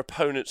in your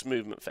opponent's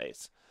movement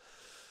phase.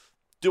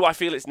 Do I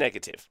feel it's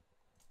negative?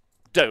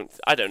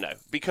 I don't know.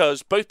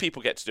 Because both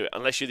people get to do it,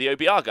 unless you're the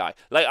OBR guy.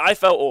 I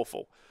felt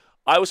awful.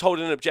 I was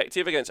holding an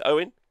objective against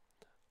Owen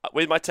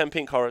with my 10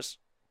 pink horrors.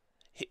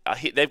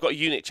 They've got a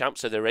unit champ,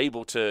 so they're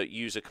able to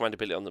use a command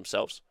ability on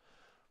themselves.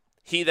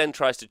 He then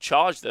tries to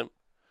charge them.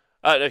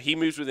 No, he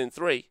moves within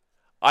 3.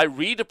 I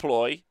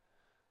redeploy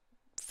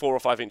 4 or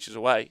 5 inches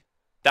away.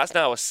 That's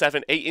now a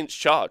 7-8 inch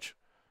charge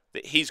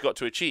that he's got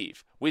to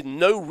achieve with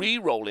no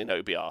re-roll in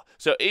OBR.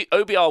 So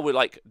OBR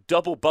were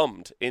double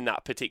bummed in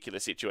that particular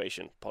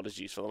situation.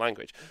 Apologies for the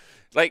language.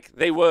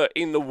 They were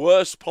in the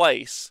worst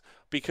place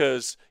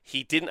because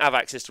he didn't have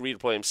access to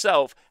redeploy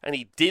himself, and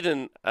he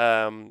didn't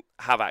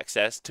have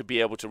access to be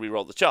able to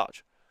re-roll the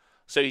charge.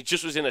 So he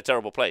just was in a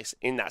terrible place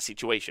in that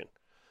situation.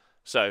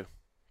 So,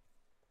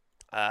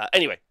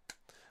 anyway.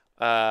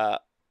 What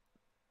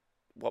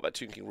about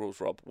 2 King rules,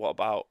 Rob? What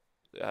about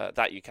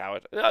that, you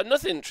coward?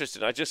 Nothing,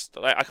 Tristan.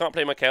 I can't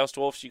play my Chaos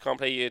Dwarfs. You can't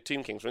play your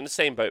Tomb Kings. We're in the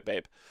same boat,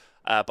 babe.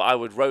 But I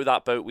would row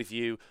that boat with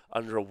you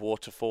under a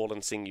waterfall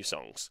and sing you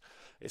songs,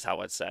 is how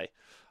I'd say.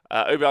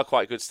 OBR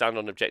quite good stand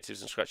on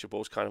objectives and scratch your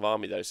balls kind of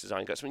army, though, says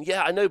Iron Gutsman.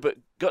 Yeah, I know, but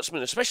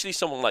Gutsman, especially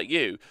someone like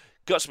you,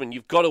 Gutsman,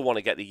 you've got to want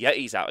to get the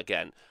Yetis out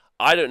again.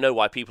 I don't know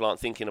why people aren't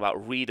thinking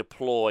about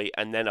redeploy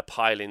and then a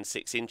pile in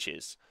 6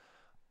 inches.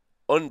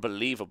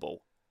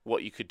 Unbelievable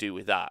what you could do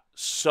with that.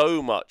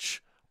 So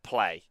much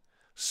play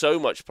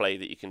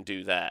that you can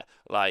do there.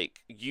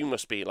 You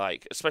must be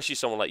especially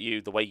someone like you,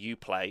 the way you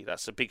play.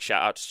 That's a big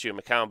shout out to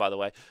Stuart McCown, by the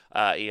way.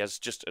 He has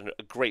just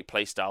a great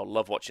play style.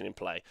 Love watching him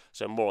play.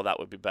 So more of that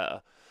would be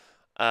better.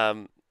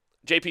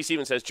 JP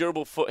Stevens says,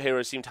 durable foot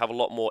heroes seem to have a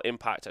lot more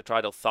impact. I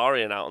tried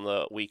Eltharion out on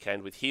the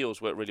weekend with heals,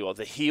 worked really well.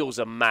 The heals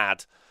are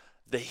mad.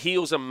 I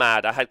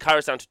had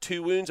Kairos down to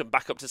 2 wounds and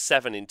back up to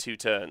 7 in 2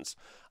 turns.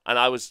 And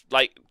I was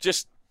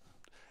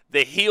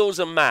the heals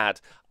are mad.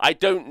 I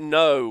don't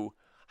know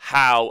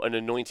how an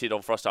anointed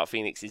on Frostart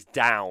Phoenix is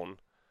down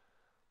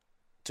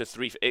to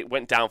 3. It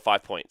went down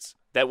 5 points.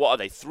 What are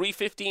they,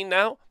 315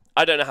 now?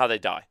 I don't know how they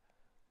die,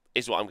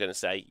 is what I'm going to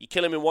say. You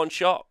kill him in one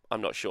shot?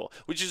 I'm not sure.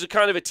 Which is a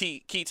kind of a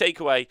key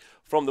takeaway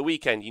from the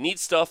weekend. You need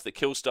stuff that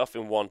kills stuff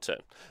in one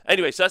turn.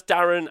 Anyway, so that's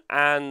Darren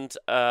and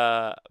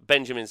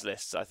Benjamin's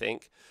lists, I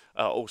think.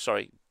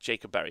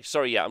 Jacob Berry.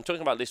 I'm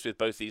talking about lists with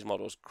both these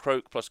models.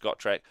 Croak plus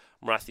Gotrek,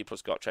 Marathi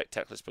plus Gotrek,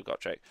 Techless plus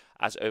Gotrek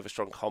as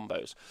overstrong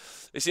combos.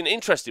 It's an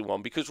interesting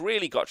one because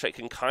really Gotrek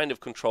can kind of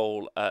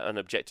control an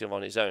objective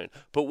on his own.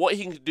 But what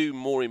he can do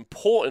more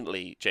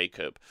importantly,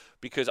 Jacob,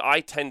 because I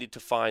tended to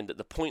find that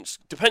the points,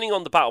 depending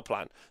on the battle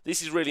plan,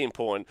 this is really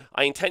important.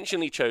 I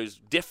intentionally chose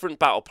different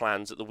battle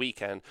plans at the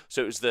weekend.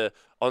 So it was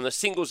on the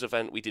singles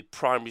event, we did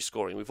primary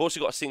scoring. We've also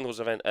got a singles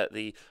event at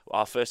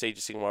our first Age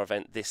of Sigmar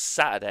event this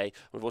Saturday.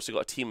 We've also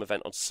got a team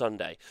event on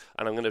Sunday,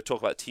 and I'm going to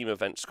talk about team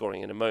event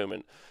scoring in a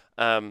moment.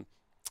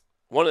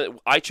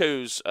 I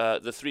chose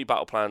the 3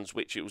 battle plans,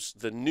 which it was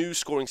the new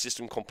scoring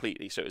system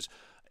completely. So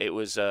it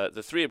was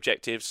the 3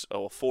 objectives,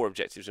 or 4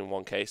 objectives in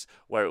one case,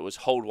 where it was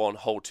hold 1,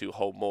 hold 2,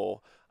 hold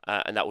more,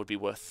 and that would be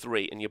worth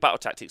 3, and your battle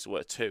tactics are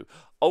worth 2.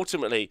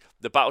 Ultimately,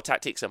 the battle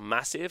tactics are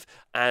massive,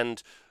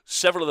 and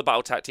several of the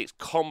battle tactics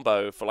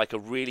combo for a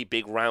really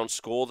big round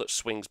score that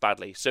swings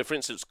badly. So, for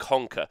instance,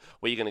 Conquer,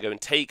 where you're going to go and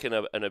take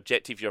an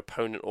objective your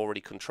opponent already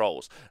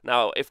controls.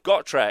 Now, if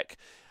Gottrek's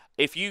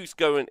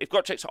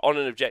on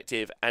an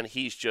objective and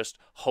he's just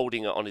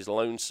holding it on his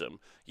lonesome,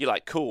 you're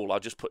like, cool, I'll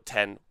just put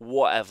 10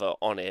 whatever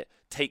on it,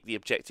 take the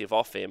objective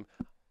off him,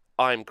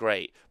 I'm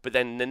great. But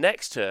then the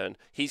next turn,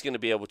 he's going to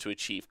be able to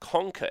achieve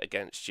Conquer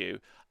against you,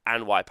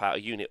 and wipe out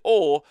a unit.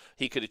 Or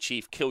he could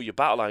achieve kill your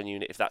battle line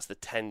unit if that's the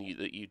 10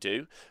 that you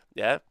do,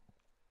 yeah,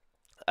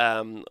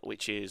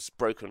 which is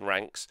broken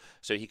ranks.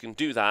 So he can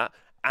do that,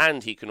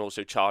 and he can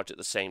also charge at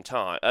the same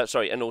time.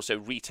 And also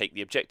retake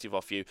the objective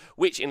off you,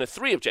 which in a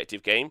 3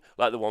 objective game,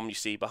 like the one you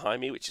see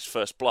behind me, which is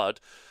First Blood,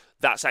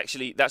 that's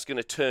going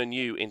to turn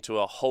you into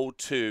a hold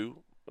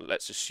 2.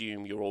 Let's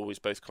assume you're always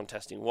both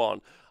contesting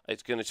 1.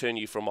 It's going to turn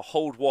you from a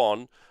hold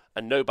 1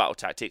 and no battle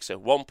tactics, so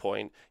 1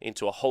 point,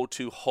 into a hold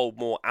 2, hold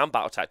more, and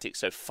battle tactics,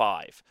 so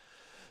 5.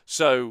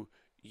 So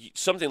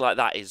something like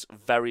that is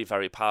very,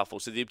 very powerful.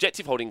 So the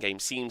objective holding game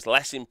seems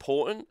less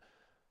important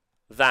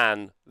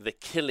than the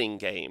killing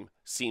game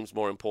seems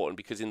more important,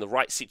 because in the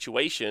right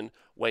situation,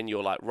 when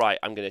you're like, right,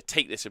 I'm going to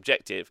take this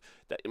objective,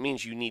 that it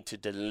means you need to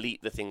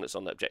delete the thing that's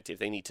on the objective.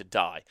 They need to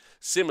die.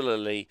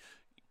 Similarly,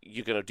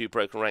 you're going to do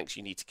broken ranks,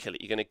 you need to kill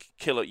it. You're going to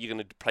kill it, you're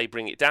going to play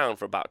bring it down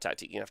for a battle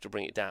tactic, you have to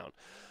bring it down.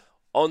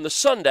 On the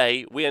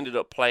Sunday, we ended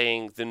up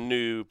playing the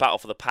new Battle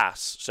for the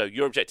Pass. So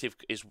your objective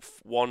is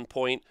 1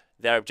 point,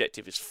 their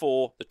objective is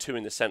 4, the 2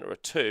 in the centre are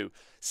 2.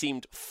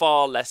 Seemed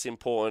far less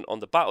important on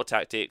the battle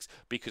tactics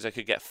because I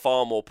could get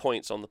far more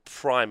points on the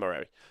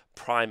primary.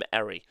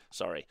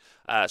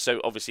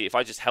 So obviously, if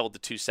I just held the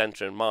 2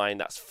 centre in mind,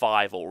 that's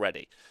 5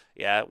 already.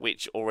 Yeah,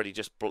 which already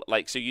just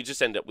so you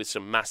just end up with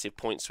some massive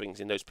point swings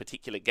in those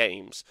particular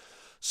games.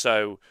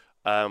 So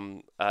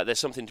there's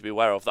something to be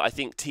aware of, that I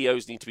think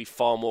TOs need to be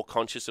far more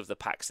conscious of the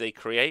packs they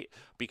create,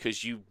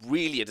 because you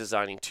really are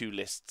designing 2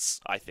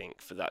 lists, I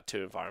think, for that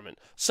 2 environment.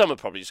 Some are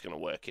probably just going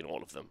to work in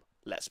all of them,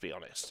 let's be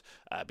honest,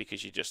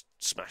 because you just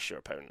smash your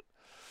opponent.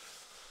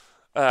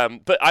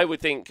 But I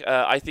think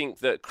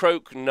that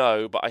Croak,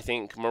 no, but I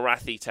think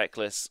Marathi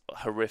Techless,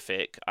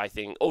 horrific. I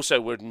think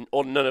also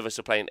none of us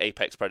are playing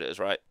Apex Predators,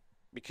 right?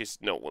 Because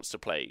no one wants to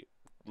play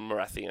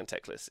Marathi and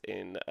Techless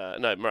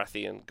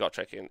Marathi and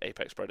Gotrek in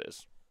Apex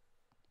Predators.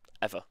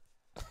 Ever.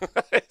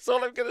 That's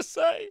all I'm going to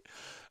say.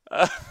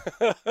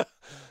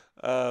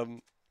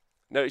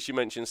 Notice you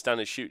mentioned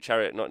standard shoot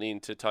chariot not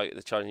needing to target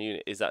the challenging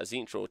unit. Is that a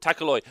Zentror?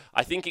 Takaloy.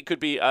 I think it could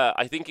be.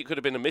 I think it could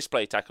have been a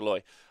misplay,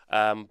 Takaloy.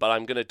 But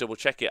I'm going to double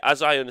check it.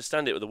 As I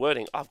understand it with the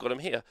wording, I've got them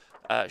here.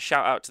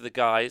 Shout out to the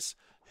guys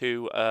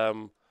who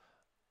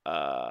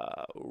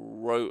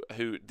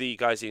the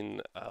guys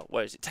in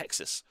where is it,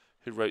 Texas,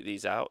 who wrote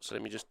these out. So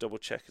let me just double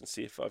check and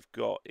see if I've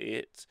got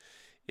it.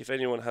 If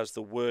anyone has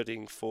the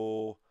wording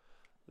for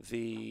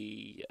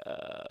the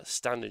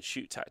standard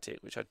shoot tactic,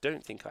 which I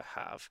don't think I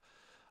have.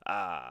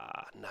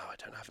 No, I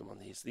don't have them on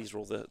these. These are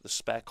all the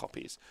spare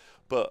copies.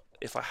 But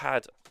if I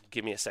had,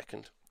 give me a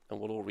second, and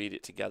we'll all read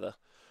it together.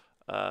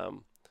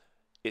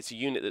 It's a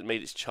unit that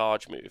made its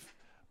charge move.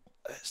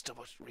 Let's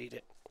double read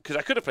it, because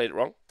I could have played it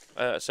wrong.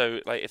 So,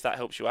 like, if that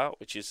helps you out,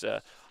 which is,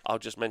 I'll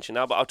just mention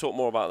now, but I'll talk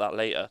more about that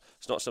later.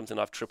 It's not something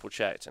I've triple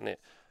checked, and it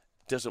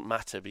doesn't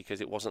matter because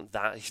it wasn't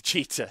that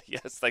cheater.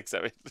 Yes, thanks,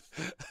 Erin.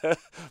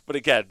 But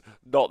again,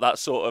 not that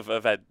sort of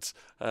event,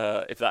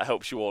 if that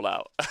helps you all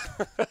out.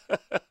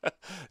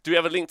 Do we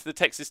have a link to the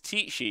Texas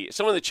cheat sheet?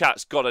 Someone in the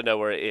chat's got to know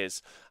where it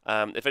is.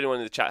 If anyone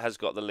in the chat has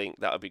got the link,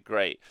 that would be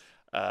great.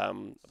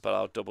 But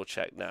I'll double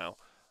check now.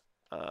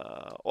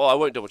 Well, I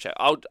won't double check.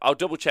 I'll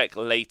double check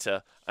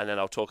later, and then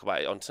I'll talk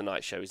about it on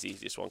tonight's show is the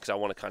easiest one, because I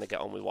want to kind of get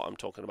on with what I'm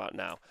talking about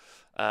now.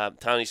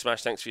 Tiny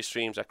Smash, thanks for your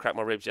streams. I cracked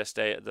my ribs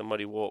yesterday at the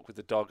muddy walk with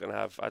the dog, and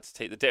I had to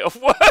take the day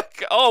off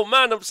work. Oh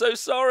man, I'm so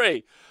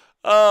sorry.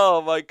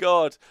 Oh my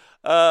god.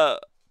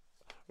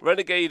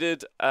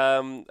 Renegaded,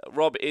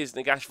 Rob, is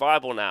Nagash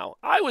viable now?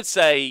 I would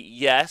say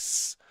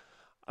yes.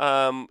 You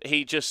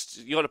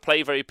got to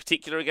play very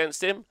particular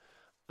against him.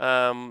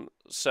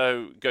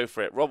 So go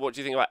for it. Rob, what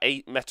do you think about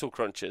 8 metal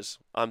crunchers?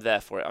 I'm there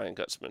for it, Iron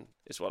Gutsman,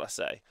 is what I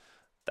say.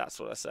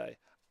 That's what I say.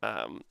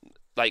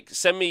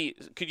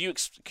 Could you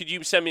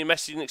send me a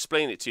message and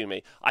explain it to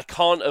me? I've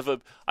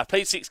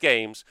played 6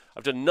 games.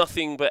 I've done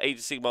nothing but Age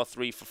of Sigmar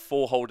 3 for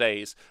 4 whole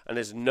days, and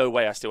there's no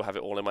way I still have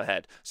it all in my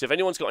head. So if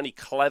anyone's got any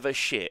clever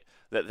shit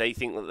that they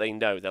think that they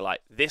know, they're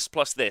like, this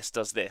plus this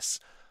does this,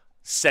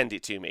 send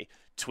it to me.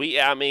 Tweet it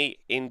at me,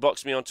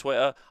 inbox me on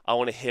Twitter. I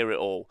want to hear it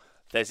all.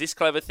 There's this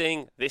clever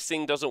thing, this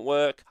thing doesn't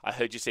work, I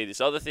heard you say this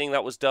other thing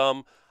that was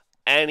dumb,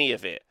 any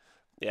of it,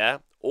 yeah?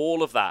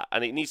 All of that,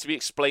 and it needs to be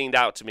explained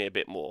out to me a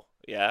bit more,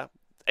 yeah?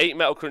 8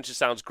 metal crunchers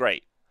sounds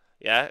great,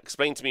 yeah?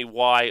 Explain to me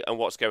why and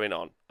what's going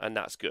on, and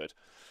that's good.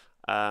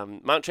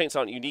 Mount trains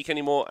aren't unique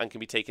anymore and can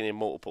be taken in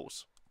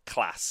multiples.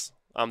 Class.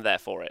 I'm there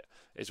for it,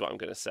 is what I'm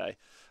going to say.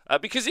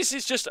 Because this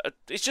is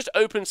it's just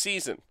open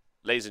season,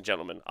 ladies and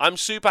gentlemen. I'm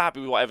super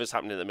happy with whatever's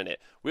happening at the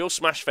minute. We all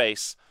smash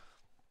face,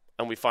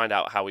 and we find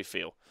out how we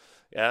feel.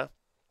 Yeah,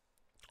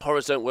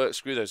 horrors don't work.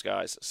 Screw those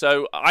guys.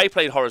 So I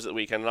played horrors at the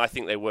weekend, and I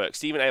think they work.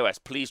 Stephen AOS,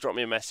 please drop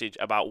me a message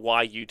about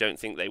why you don't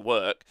think they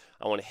work.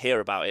 I want to hear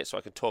about it so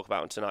I can talk about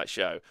it on tonight's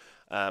show.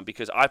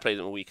 Because I played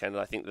them on the weekend,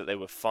 and I think that they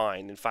were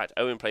fine. In fact,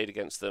 Owen played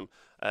against them,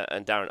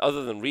 and Darren.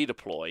 Other than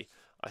redeploy,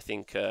 I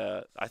think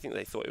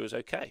they thought it was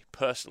okay.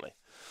 Personally,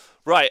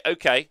 right?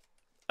 Okay.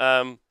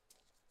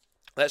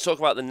 Let's talk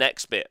about the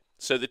next bit.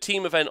 So the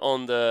team event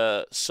on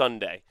the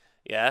Sunday.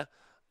 Yeah.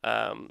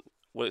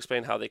 will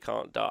explain how they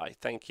can't die.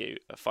 Thank you.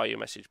 Fire your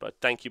message, bud.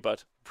 Thank you,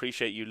 bud.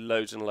 Appreciate you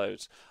loads and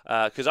loads.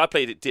 Because I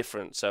played it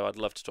different, so I'd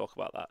love to talk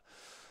about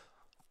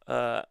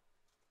that.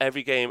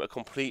 Every game a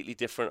completely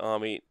different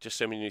army. Just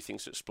so many new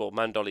things to explore.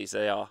 Mandollies,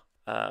 they are.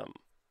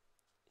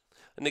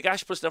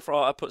 Nagash plus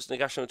Neferata puts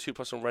Nagash on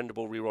 2+ on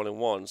renderable rerolling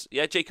ones.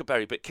 Yeah, Jacob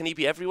Berry, but can he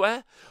be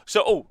everywhere?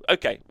 So,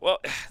 okay. Well,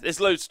 there's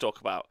loads to talk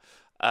about.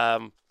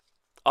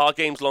 Are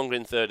games longer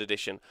in 3rd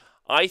edition?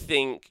 I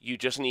think you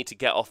just need to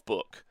get off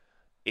book,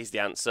 is the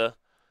answer.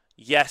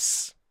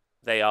 Yes,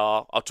 they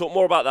are. I'll talk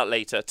more about that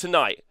later.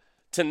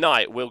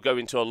 Tonight, we'll go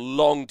into a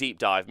long, deep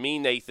dive. Me,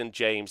 Nathan,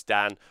 James,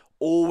 Dan,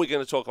 all we're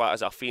going to talk about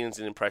is our feelings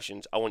and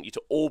impressions. I want you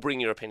to all bring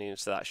your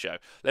opinions to that show.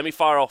 Let me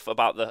fire off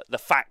about the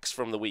facts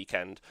from the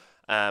weekend.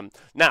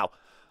 Now,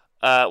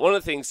 one of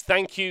the things,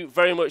 thank you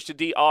very much to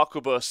D.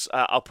 Arquebus.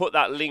 I'll put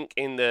that link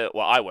in the...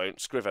 Well, I won't.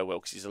 Scrivo will,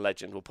 because he's a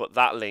legend. We'll put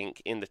that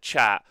link in the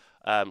chat.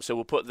 So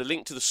we'll put the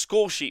link to the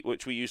score sheet,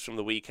 which we used from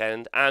the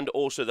weekend, and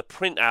also the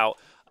printout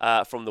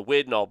from the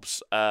Weird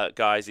Knobs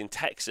guys in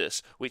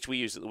Texas, which we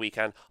used at the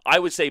weekend. I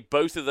would say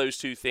both of those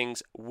two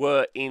things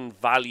were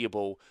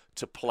invaluable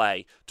to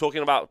play.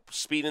 Talking about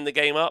speeding the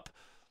game up,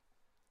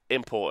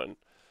 important.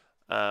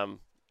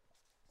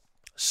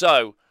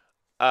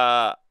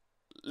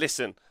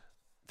 Listen,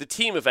 the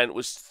team event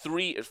was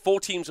 4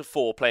 teams of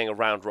 4 playing a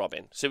round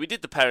robin. So we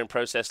did the pairing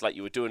process like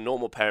you would do a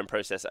normal pairing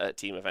process at a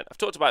team event. I've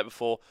talked about it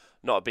before,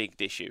 not a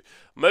big issue.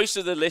 Most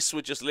of the lists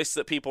were just lists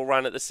that people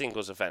ran at the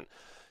singles event.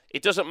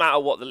 It doesn't matter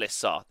what the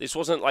lists are. This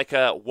wasn't like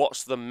a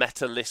what's the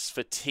meta list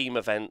for team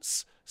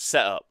events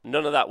setup.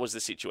 None of that was the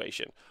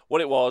situation.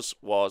 What it was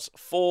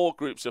 4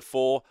 groups of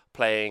 4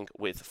 playing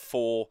with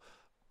 4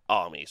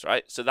 armies,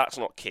 right? So that's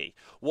not key.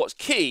 What's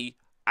key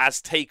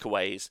as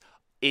takeaways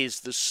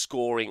is the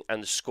scoring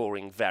and the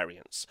scoring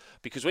variance.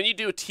 Because when you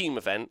do a team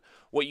event,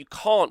 what you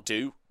can't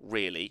do,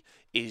 really,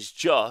 is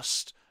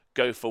just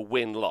go for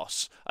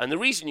win-loss. And the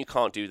reason you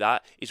can't do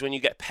that is when you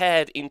get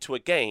paired into a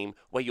game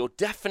where you're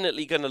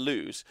definitely going to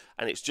lose,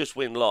 and it's just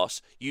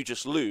win-loss, you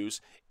just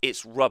lose,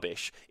 it's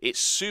rubbish. It's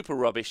super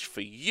rubbish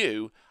for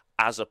you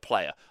as a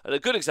player. And a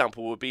good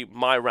example would be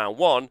my round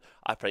 1.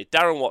 I played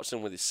Darren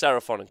Watson with his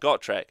Seraphon and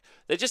Gotrek.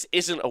 There just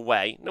isn't a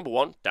way. Number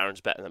 1,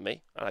 Darren's better than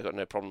me, and I got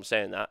no problem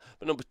saying that.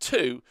 But number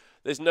 2,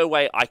 there's no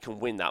way I can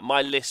win that.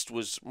 My list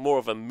was more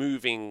of a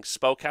moving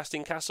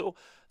spellcasting castle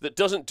that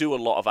doesn't do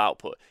a lot of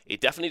output. It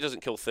definitely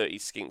doesn't kill 30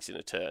 skinks in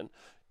a turn.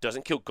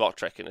 Doesn't kill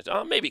Gotrek in a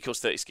turn. Maybe it kills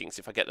 30 skinks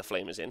if I get the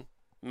flamers in.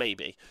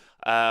 Maybe.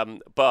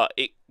 But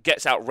it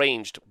gets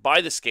outranged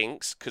by the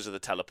skinks because of the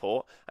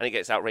teleport, and it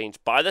gets outranged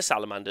by the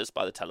salamanders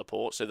by the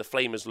teleport, so the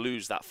flamers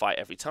lose that fight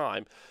every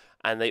time.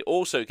 And they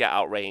also get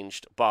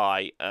outranged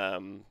by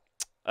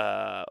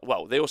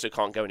they also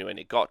can't go anywhere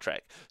near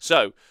Gotrek.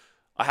 So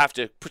I have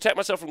to protect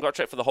myself from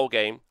Gotrek for the whole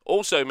game.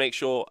 Also make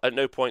sure at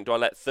no point do I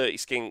let 30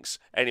 skinks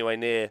anywhere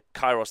near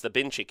Kairos the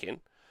bin chicken.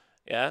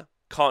 Yeah,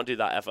 can't do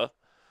that ever.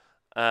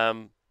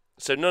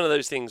 So none of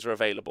those things are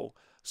available.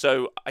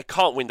 So I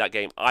can't win that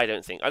game, I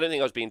don't think. I don't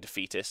think I was being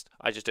defeatist.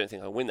 I just don't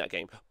think I'll win that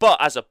game.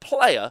 But as a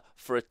player,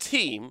 for a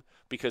team,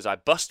 because I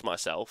bust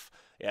myself,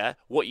 yeah,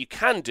 what you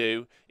can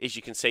do is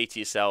you can say to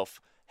yourself,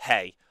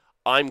 hey,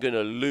 I'm going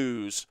to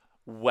lose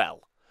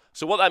well.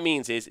 So what that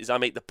means is I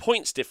make the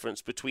points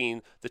difference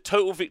between the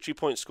total victory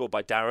points scored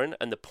by Darren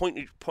and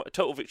the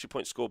total victory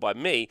points scored by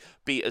me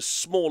be as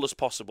small as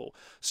possible.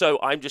 So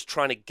I'm just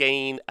trying to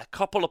gain a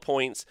couple of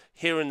points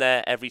here and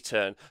there every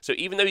turn. So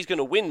even though he's going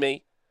to win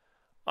me,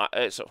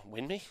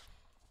 win me?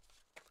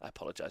 I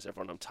apologise,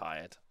 everyone. I'm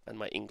tired, and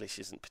my English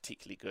isn't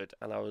particularly good,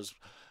 and I was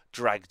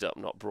dragged up,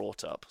 not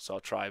brought up. So I'll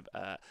try.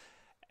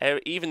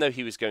 Even though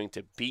he was going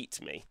to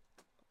beat me,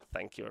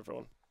 thank you,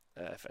 everyone.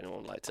 If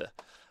anyone would like to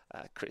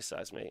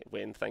criticise me,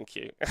 win. Thank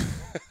you.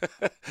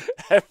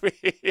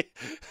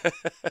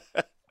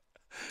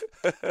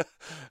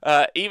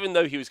 Even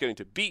though he was going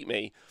to beat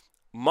me,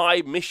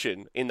 my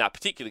mission in that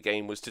particular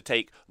game was to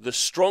take the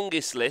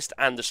strongest list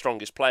and the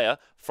strongest player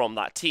from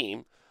that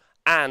team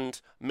and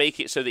make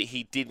it so that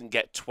he didn't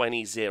get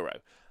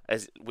 20-0,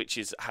 which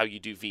is how you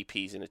do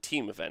VPs in a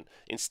team event.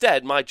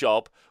 Instead, my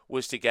job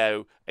was to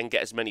go and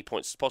get as many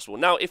points as possible.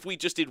 Now, if we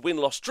just did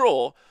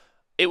win-loss-draw,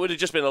 it would have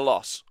just been a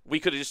loss. We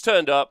could have just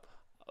turned up,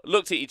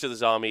 looked at each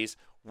other's armies.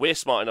 We're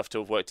smart enough to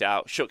have worked it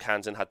out, shook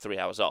hands, and had 3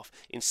 hours off.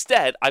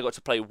 Instead, I got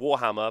to play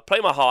Warhammer, play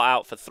my heart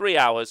out for 3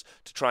 hours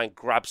to try and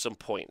grab some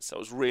points. That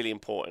was really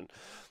important.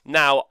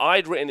 Now,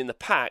 I'd written in the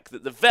pack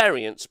that the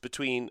variance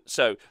between,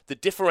 so the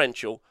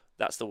differential,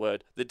 that's the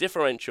word, the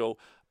differential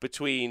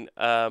between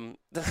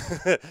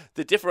the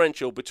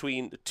differential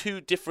between the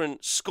 2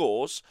 different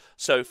scores.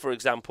 So, for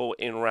example,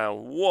 in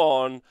round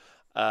 1,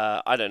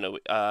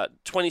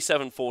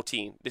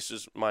 27-14. This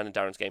was mine and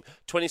Darren's game.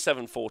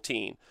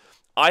 27-14.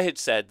 I had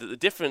said that the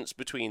difference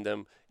between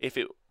them, if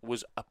it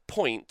was a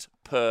point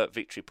per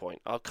victory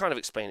point, I'll kind of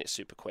explain it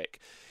super quick.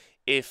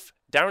 If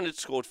Darren had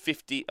scored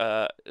 15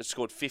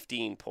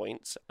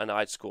 points and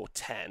I'd scored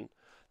 10,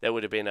 there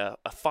would have been a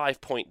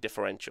 5-point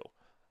differential.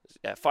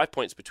 5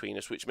 points between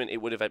us, which meant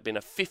it would have been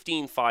a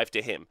 15-5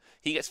 to him.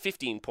 He gets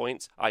 15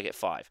 points, I get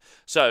 5.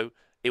 So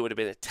it would have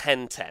been a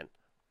 10-10.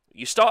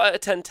 You start at a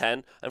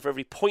 10-10, and for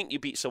every point you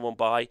beat someone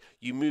by,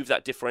 you move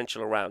that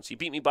differential around. So you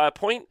beat me by a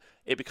point,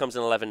 it becomes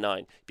an 11-9.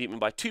 You beat me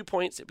by 2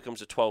 points, it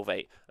becomes a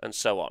 12-8, and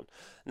so on.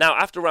 Now,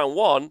 after round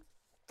one,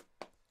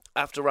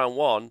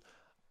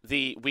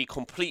 we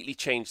completely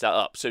changed that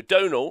up. So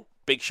Donal,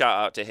 big shout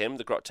out to him,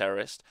 the Grot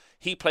Terrorist,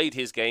 he played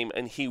his game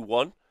and he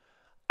won,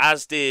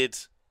 as did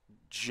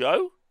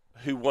Joe,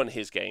 who won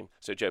his game.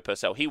 So Joe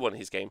Purcell, he won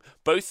his game.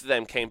 Both of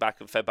them came back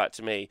and fed back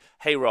to me,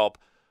 hey Rob,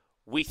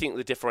 we think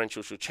the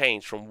differential should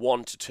change from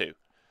 1 to 2.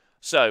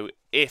 So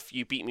if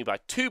you beat me by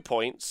 2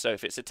 points, so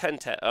if it's a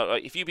 10-10,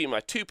 if you beat me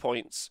by 2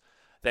 points,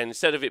 then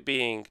instead of it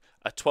being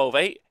a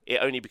 12-8, it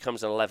only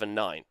becomes an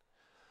 11-9.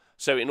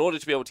 So in order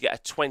to be able to get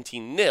a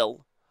 20-0,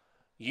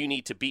 you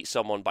need to beat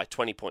someone by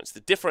 20 points. The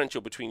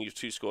differential between your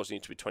two scores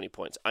needs to be 20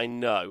 points. I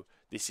know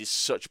this is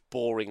such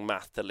boring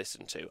math to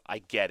listen to. I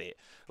get it.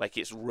 Like,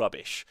 it's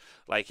rubbish.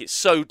 Like, it's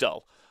so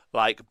dull.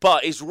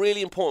 But it's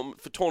really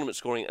important for tournament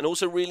scoring and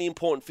also really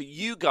important for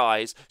you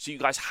guys so you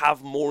guys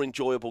have more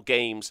enjoyable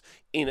games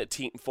in a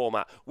team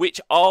format, which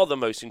are the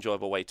most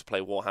enjoyable way to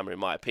play Warhammer, in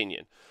my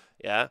opinion.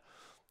 Yeah?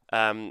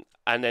 And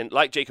then,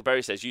 like Jacob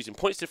Berry says, using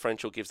points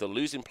differential gives the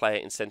losing player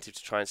incentive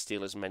to try and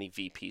steal as many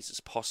VPs as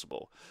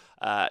possible.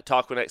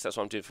 Tarquin X, that's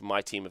what I'm doing for my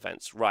team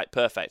events. Right,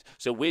 perfect.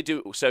 So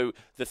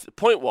the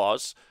point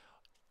was,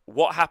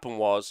 what happened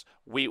was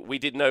we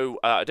did no.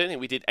 I don't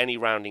think we did any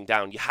rounding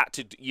down. You had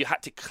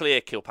to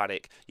clear Kill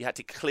Panic. You had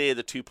to clear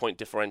the 2-point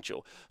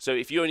differential. So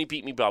if you only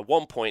beat me by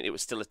 1 point, it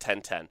was still a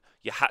 10-10.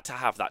 You had to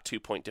have that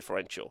 2-point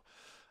differential.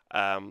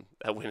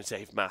 Winner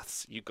Dave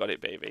maths. You got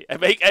it, baby. And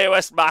make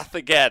AOS math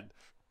again.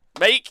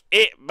 Make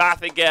it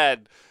math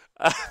again.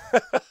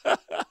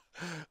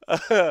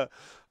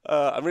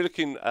 I'm really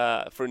looking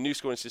for a new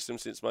scoring system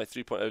since my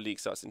 3.0 league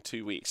starts in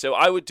 2 weeks. So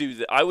I would do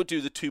the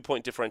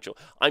 2-point differential.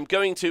 I'm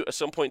going to at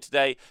some point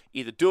today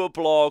either do a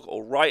blog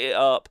or write it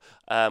up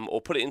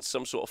or put it into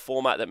some sort of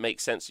format that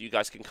makes sense so you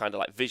guys can kind of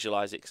like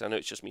visualize it, because I know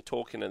it's just me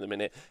talking in a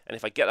minute. And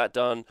if I get that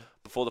done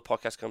before the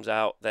podcast comes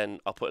out,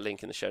 then I'll put a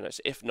link in the show notes.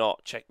 If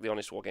not, check the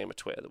Honest Wargamer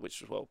Twitter,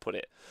 which is where I'll put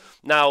it.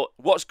 Now,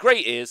 what's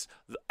great is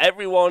that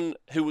everyone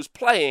who was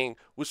playing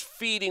was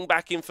feeding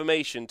back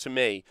information to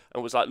me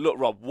and was like, look,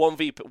 Rob,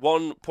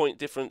 1 point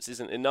difference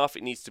isn't enough.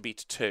 It needs to be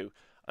to 2.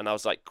 And I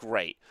was like,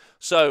 great.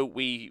 So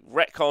we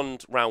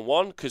retconned round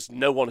 1 because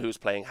no one who was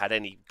playing had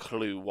any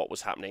clue what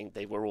was happening.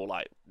 They were all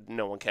like,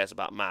 no one cares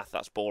about math.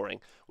 That's boring,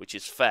 which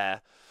is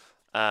fair.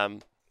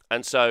 And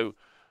so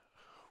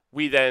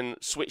we then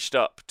switched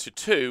up to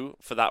 2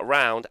 for that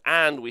round,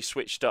 and we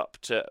switched up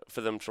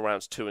for them to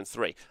rounds 2 and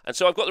 3. And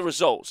so I've got the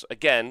results.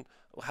 Again,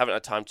 I haven't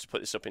had time to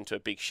put this up into a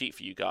big sheet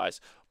for you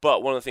guys,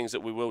 but one of the things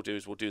that we will do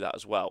is we'll do that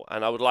as well.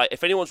 And I would like,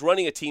 if anyone's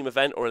running a team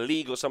event or a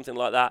league or something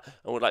like that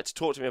and would like to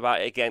talk to me about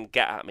it, again,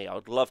 get at me. I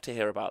would love to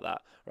hear about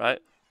that, right?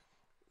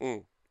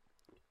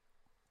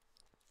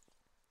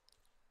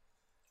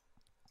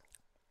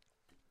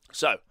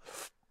 So,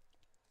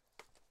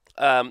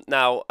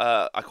 now,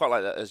 I quite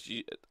like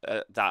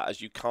that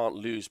as you can't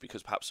lose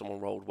because perhaps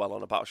someone rolled well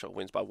on a battle shot,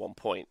 wins by 1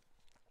 point.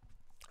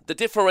 The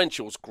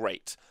differential's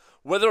great.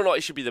 Whether or not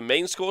it should be the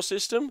main score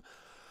system,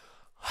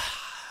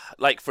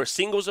 like for a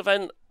singles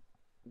event,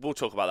 we'll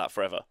talk about that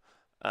forever.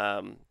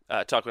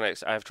 Tarquin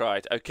X, I have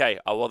tried. Okay,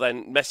 I will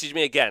then message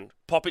me again.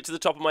 Pop it to the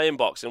top of my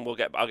inbox, and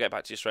I'll get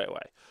back to you straight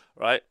away.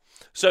 Right.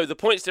 So the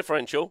points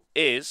differential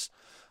is.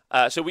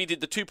 So we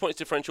did the 2 points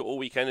differential all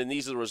weekend, and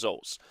these are the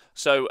results.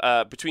 So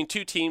between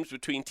two teams,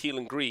 between teal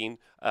and green,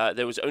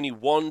 there was only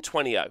one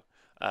 20-0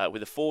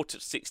 with a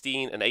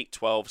 4-16, an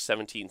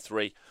 8-12,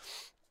 17-3.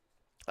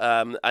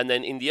 And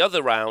then in the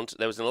other round,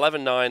 there was an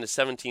 11-9, a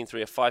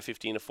 17-3, a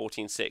 5-15, a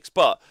 14-6.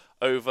 But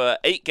over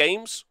 8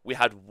 games, we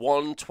had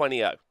one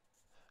 20-0.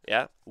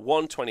 Yeah,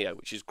 one 20-0,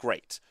 which is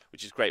great.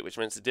 Which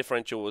means the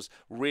differential was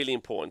really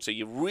important. So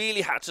you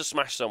really had to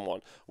smash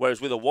someone. Whereas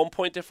with a 1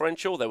 point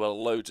differential, there were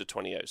loads of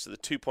 20-0s. So the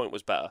 2 point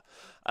was better.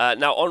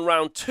 Now on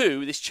round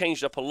 2, this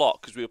changed up a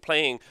lot because we were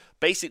playing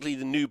basically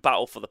the new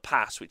battle for the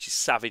pass, which is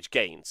Savage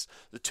Gains.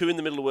 The 2 in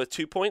the middle were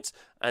 2 points,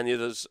 and the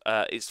others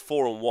is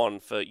 4 and 1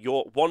 for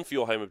your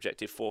home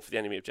objective, 4 for the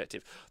enemy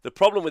objective. The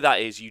problem with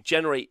that is you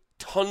generate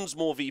tons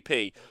more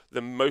VP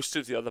than most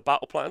of the other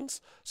battle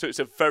plans, so it's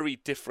a very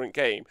different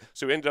game.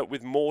 So we ended up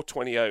with more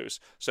 20-0s.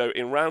 So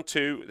in round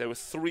 2, there were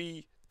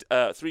three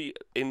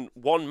in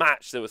one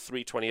match. There were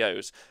 3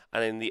 20-0s,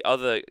 and in the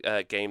other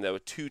game there were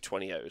 2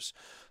 20-0s.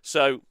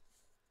 So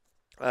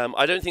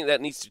I don't think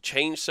that needs to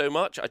change so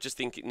much. I just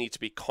think it needs to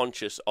be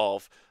conscious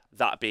of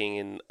that being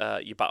in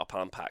your battle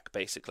plan pack,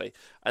 basically.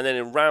 And then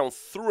in round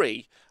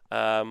 3.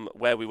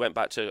 Where we went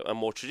back to a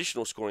more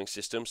traditional scoring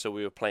system, so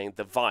we were playing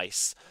the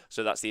Vice.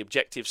 So that's the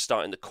objectives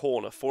start in the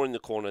corner, 4 in the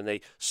corner, and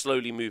they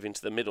slowly move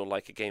into the middle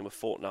like a game of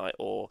Fortnite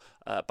or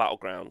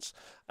Battlegrounds.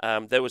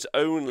 There was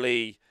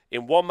only,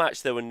 in one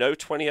match there were no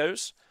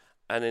 20-0s,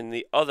 and in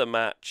the other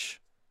match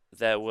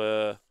there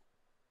was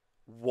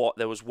one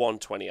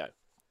 20-0.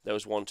 there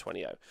was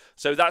 120-0.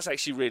 So that's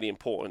actually really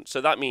important.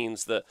 So that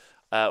means that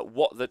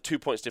what the 2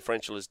 points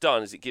differential has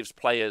done is it gives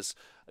players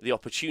the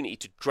opportunity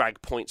to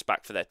drag points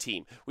back for their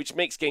team, which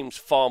makes games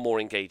far more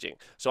engaging.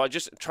 So I'm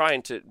just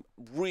trying to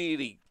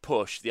really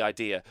push the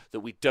idea that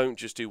we don't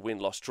just do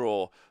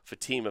win-loss-draw for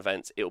team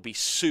events. It'll be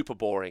super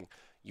boring.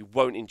 You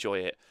won't enjoy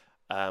it.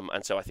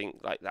 And so I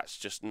think that's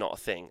just not a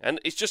thing. And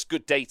it's just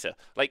good data.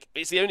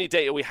 It's the only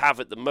data we have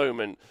at the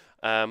moment.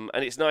 And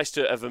it's nice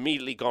to have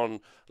immediately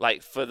gone,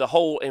 for the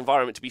whole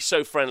environment to be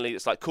so friendly.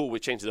 It's cool, we're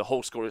changing the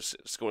whole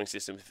scoring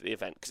system for the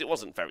event. Because it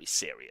wasn't very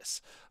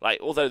serious.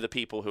 Although the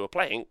people who are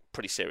playing,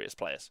 pretty serious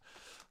players.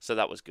 So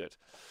that was good.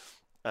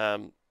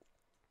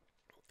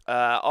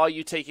 Are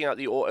you taking out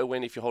the auto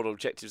win if you hold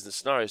objectives and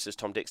scenarios, says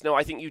Tom Dix? No,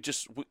 I think you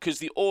just, because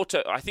the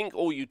auto, I think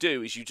all you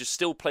do is you just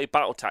still play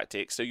battle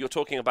tactics. So you're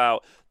talking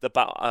about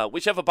the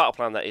whichever battle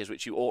plan that is,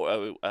 which you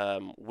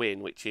auto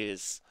win, which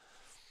is,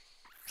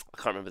 I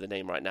can't remember the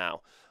name right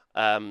now.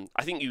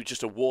 I think you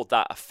just award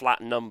that a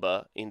flat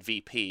number in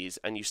VPs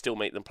and you still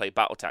make them play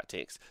battle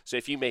tactics. So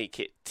if you make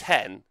it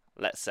 10,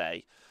 let's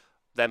say,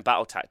 then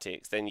battle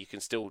tactics, then you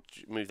can still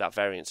move that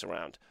variance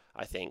around,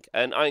 I think.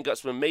 And Iron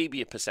Gutsman may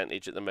be a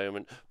percentage at the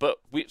moment, but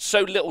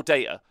so little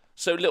data.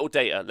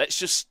 Let's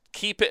just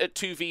keep it at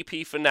 2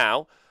 VP for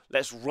now.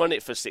 Let's run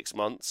it for 6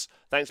 months.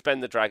 Thanks,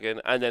 Ben the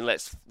Dragon. And then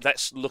let's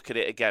look at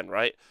it again,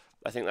 right?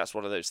 I think that's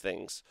one of those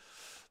things.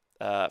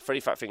 Freddy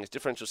Fat Fingers,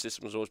 differential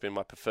system has always been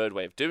my preferred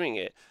way of doing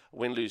it.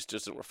 Win-lose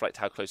doesn't reflect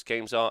how close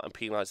games are and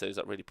penalise those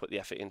that really put the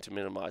effort in to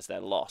minimise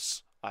their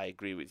loss. I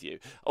agree with you.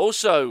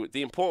 Also,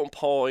 the important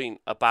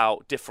point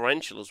about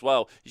differential as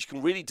well is you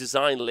can really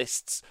design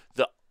lists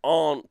that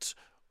aren't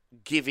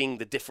giving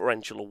the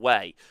differential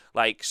away.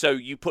 So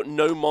you put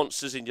no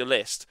monsters in your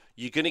list,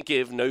 you're going to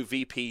give no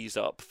VPs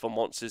up for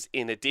monsters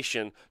in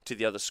addition to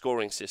the other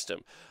scoring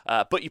system.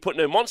 But you put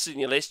no monsters in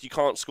your list, you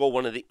can't score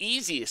one of the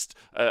easiest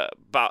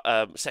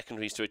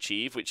secondaries to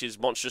achieve, which is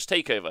Monstrous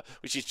Takeover,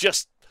 which is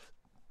just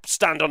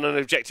stand on an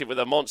objective with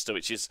a monster,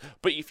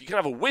 but if you can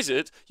have a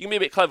wizard, you can be a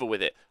bit clever with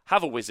it.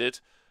 Have a wizard,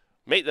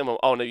 make them,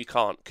 oh no you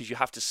can't, because you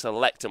have to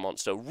select a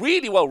monster.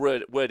 Really well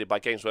worded by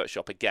Games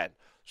Workshop again.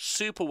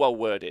 Super well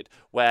worded,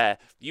 where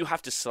you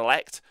have to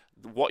select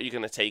what you're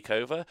going to take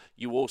over.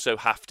 You also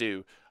have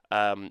to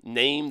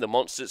name the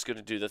monster that's going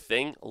to do the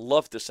thing.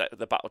 Love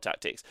the battle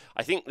tactics.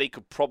 I think they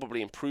could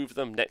probably improve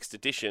them next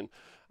edition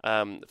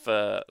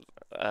because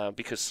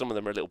some of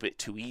them are a little bit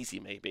too easy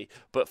maybe.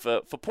 But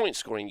for point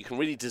scoring, you can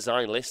really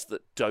design lists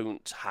that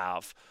don't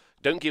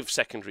give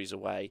secondaries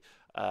away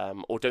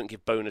or don't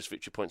give bonus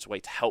victory points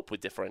away to help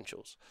with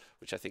differentials,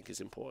 which I think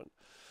is important.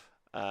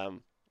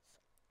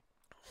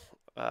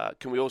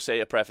 Can we all say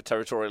a prayer for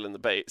territorial in the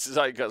bait? Since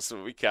I got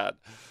some, we can.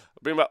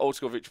 Bring back old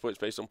school victory points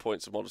based on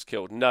points of models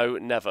killed. No,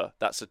 never.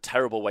 That's a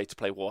terrible way to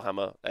play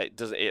Warhammer.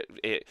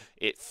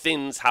 It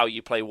thins how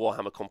you play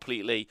Warhammer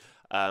completely.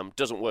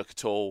 Doesn't work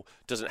at all.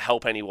 Doesn't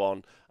help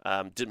anyone.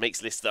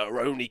 Makes lists that are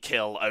only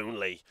kill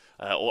only,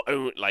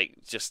 That's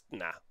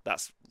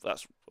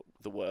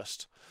the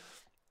worst.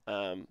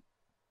 I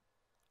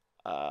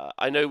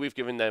know we've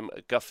given them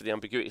a guff for the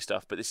ambiguity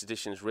stuff, but this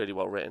edition is really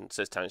well written,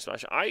 says Tiny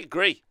Smasher. I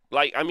agree.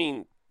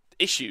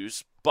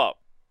 Issues, but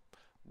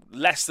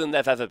less than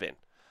they've ever been.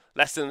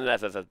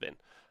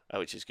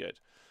 Which is good.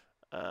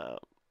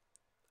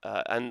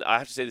 And I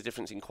have to say the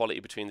difference in quality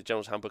between the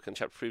General's Handbook and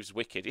Chapter Proves is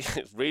wicked.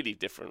 It's really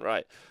different,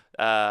 right?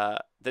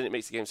 Then it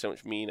makes the game so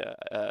much meaner,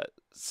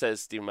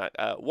 says Steve Mack.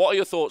 What are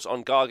your thoughts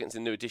on Gargants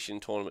in New Edition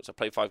tournaments? I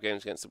played 5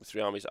 games against them with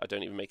 3 armies. I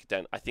don't even make a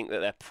dent. I think that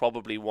they're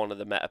probably one of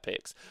the meta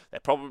picks. They're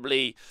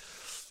probably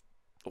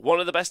one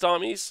of the best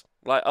armies,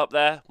 up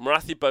there.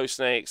 Marathi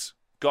Bowsnakes,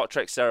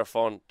 Gotrek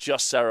Seraphon,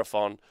 just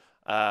Seraphon.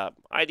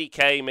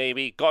 IDK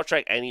maybe,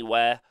 Gotrek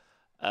anywhere.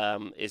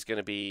 Is going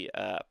to be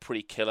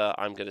pretty killer,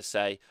 I'm going to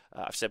say.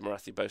 I've said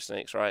Marathi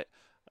Bowsnakes, right?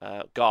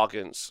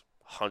 Gargants,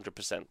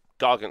 100%.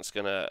 Gargant's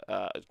gonna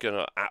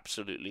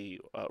absolutely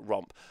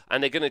romp,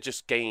 and they're gonna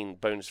just gain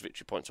bonus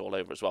victory points all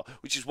over as well.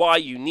 Which is why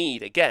you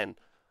need, again,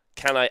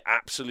 can I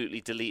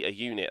absolutely delete a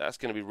unit? That's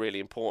going to be really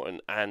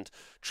important. And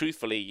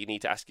truthfully, you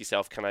need to ask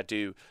yourself, can I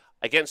do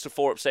against a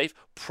 4-up save?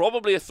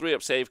 Probably a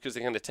 3-up save because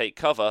they're going to take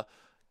cover.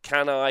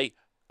 Can I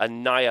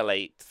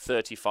annihilate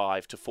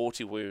 35 to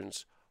 40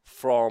 wounds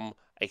from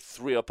a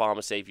 3-up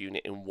armor save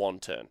unit in 1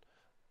 turn?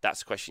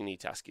 That's a question you need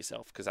to ask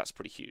yourself because that's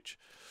pretty huge.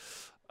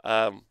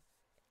 Lumineth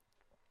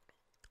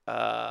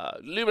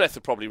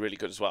are probably really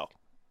good as well.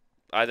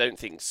 I don't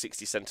think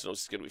 60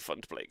 Sentinels is going to be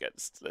fun to play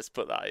against. Let's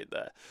put that in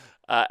there.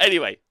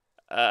 Anyway.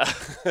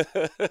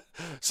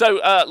 So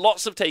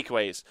lots of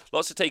takeaways.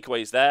 Lots of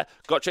takeaways there.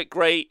 Gotrek,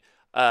 great.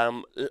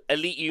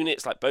 Elite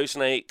units like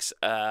Bowsnakes.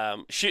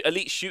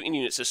 Elite shooting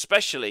units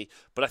especially.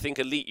 But I think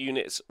elite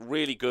units,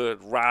 really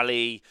good.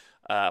 Rally.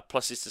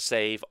 Pluses to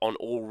save on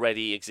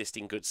already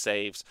existing good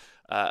saves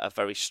are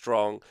very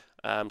strong.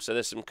 So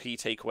there's some key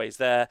takeaways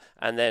there.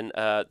 And then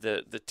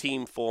the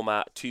team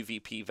format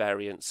 2VP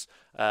variants,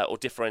 or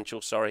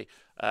differential, sorry,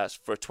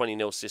 for a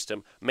 20-0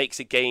 system,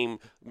 makes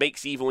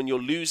even when you're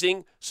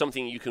losing,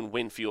 something you can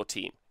win for your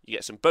team. You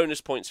get some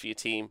bonus points for your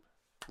team.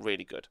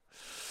 Really good.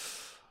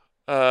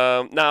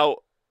 Now,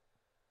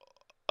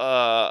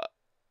 I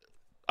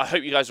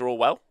hope you guys are all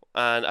well,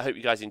 and I hope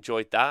you guys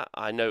enjoyed that.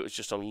 I know it was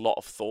just a lot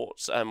of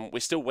thoughts. We're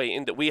still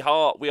waiting. That we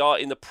are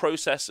in the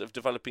process of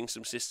developing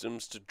some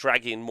systems to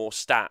drag in more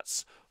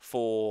stats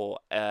for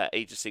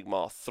Age of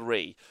Sigmar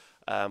 3.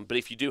 But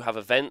if you do have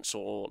events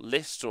or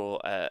lists or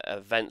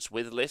events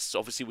with lists,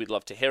 obviously we'd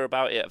love to hear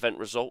about it. Event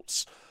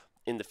results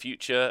in the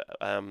future.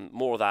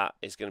 More of that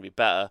is going to be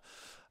better.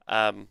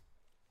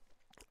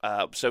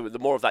 So the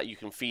more of that you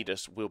can feed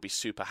us, we'll be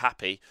super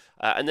happy.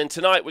 And then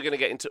tonight we're going to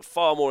get into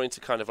far more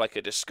into kind of like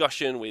a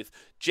discussion with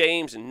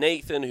James and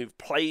Nathan, who've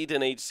played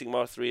an Age of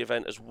Sigmar 3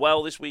 event as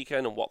well this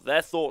weekend, and what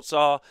their thoughts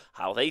are,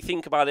 how they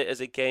think about it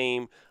as a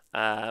game,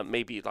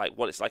 maybe like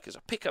what it's like as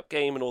a pickup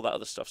game and all that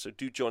other stuff. So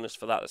do join us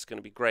for that. That's going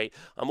to be great.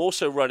 I'm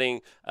also running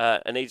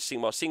an Age of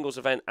Sigmar singles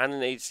event and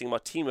an Age of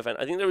Sigmar team event.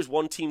 I think there is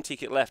one team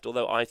ticket left,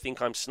 although I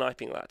think I'm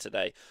sniping that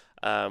today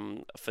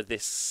for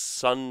this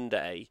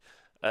Sunday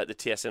at the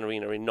TSN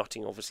Arena in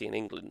Nottingham, obviously in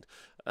England.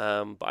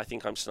 But I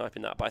think I'm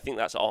sniping that. But I think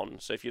that's on.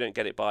 So if you don't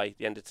get it by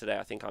the end of today,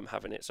 I think I'm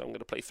having it. So I'm going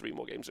to play 3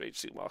 more games of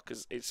Age of Sigmar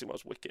because Age of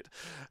Sigmar's wicked.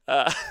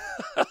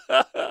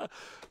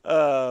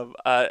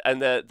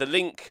 And the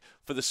link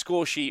for the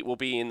score sheet will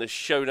be in the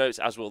show notes,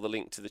 as will the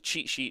link to the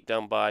cheat sheet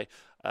down by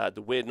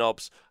the Weird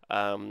Knobs.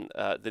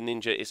 The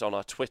Ninja is on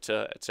our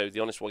Twitter. So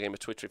the Honest Wargamer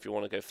Twitter if you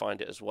want to go find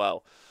it as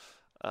well.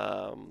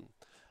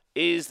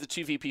 Is the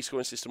 2VP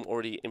scoring system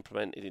already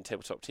implemented in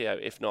Tabletop TO?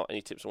 If not,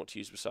 any tips on what to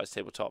use besides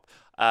Tabletop?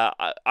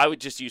 I would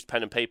just use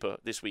pen and paper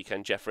this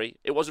weekend, Jeffrey.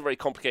 It wasn't very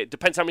complicated.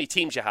 Depends how many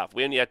teams you have.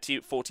 We only had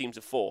 4 teams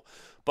of 4.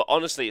 But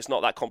honestly, it's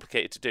not that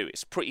complicated to do.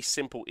 It's a pretty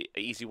simple,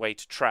 easy way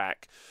to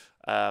track.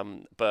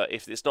 But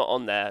if it's not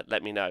on there,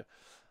 let me know.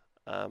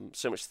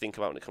 So much to think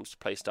about when it comes to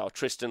playstyle.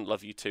 Tristan,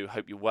 love you too.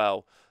 Hope you're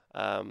well.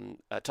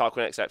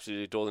 Tarquin X,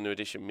 absolutely adore the new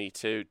edition. Me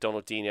too.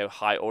 Donaldinho,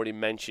 hi. Already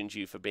mentioned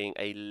you for being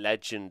a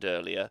legend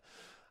earlier.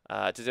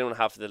 Does anyone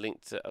have the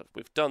link to...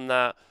 we've done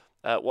that.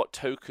 What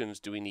tokens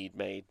do we need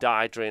made?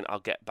 Diadrain,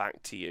 I'll get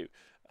back to you.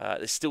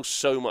 There's still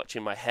so much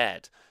in my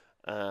head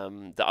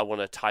that I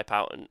want to type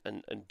out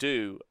and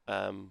do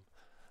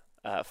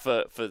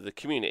for the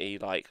community.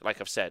 Like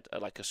I've said,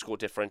 like a score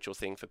differential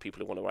thing for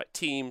people who want to write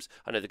teams.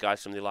 I know the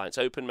guys from the Alliance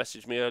Open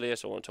messaged me earlier,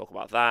 so I want to talk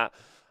about that.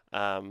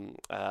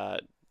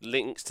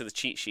 Links to the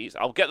cheat sheets.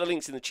 I'll get the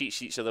links in the cheat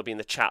sheet, so they'll be in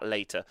the chat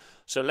later.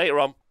 So later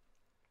on,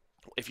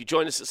 if you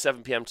join us at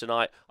 7 p.m.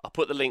 tonight, I'll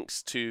put the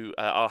links to,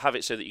 I'll have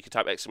it so that you can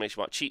type exclamation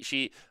mark cheat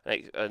sheet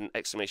and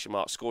exclamation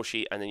mark score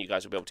sheet, and then you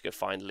guys will be able to go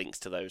find links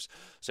to those.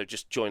 So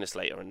just join us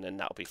later, and then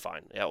that'll be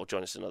fine. Yeah, or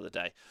join us another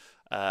day.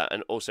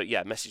 And also,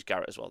 yeah, message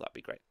Garrett as well. That'd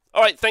be great.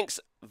 All right,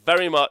 thanks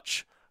very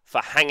much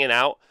for hanging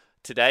out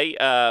today.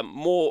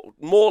 More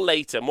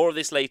of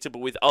this later, but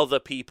with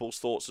other people's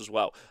thoughts as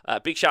well.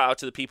 Big shout out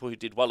to the people who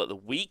did well at the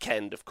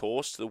weekend, of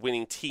course, to the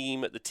winning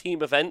team at the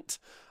team event.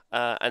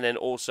 And then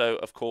also,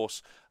 of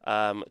course,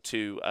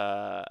 to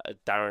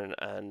Darren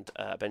and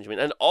Benjamin.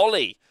 And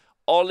Ollie.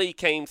 Ollie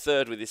came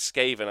third with his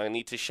Skaven. I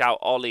need to shout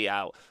Ollie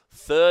out.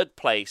 3rd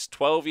place,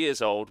 12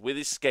 years old, with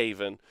his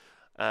Skaven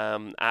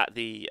at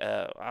the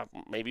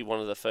maybe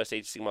one of the first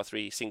Age of Sigmar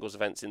 3 singles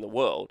events in the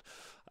world.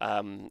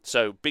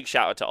 So big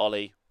shout out to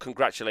Ollie.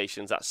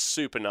 Congratulations. That's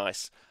super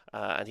nice.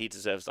 And he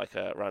deserves like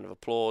a round of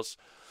applause.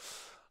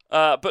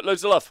 But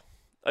loads of love.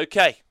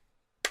 Okay.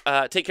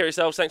 Take care of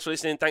yourselves. Thanks for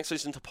listening. Thanks for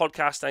listening to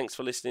podcasts. Thanks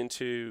for listening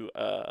to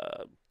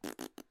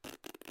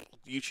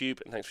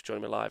YouTube. And thanks for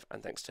joining me live.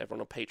 And thanks to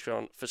everyone on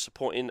Patreon for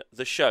supporting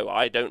the show.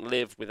 I don't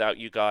live without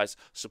you guys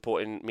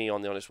supporting me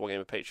on the Honest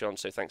Wargamer Patreon.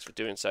 So thanks for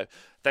doing so.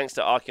 Thanks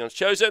to Archeon's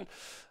Chosen.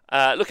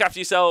 Look after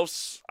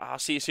yourselves. I'll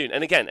see you soon.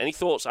 And again, any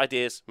thoughts,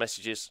 ideas,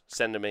 messages,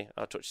 send them me.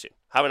 I'll talk to you soon.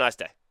 Have a nice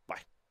day.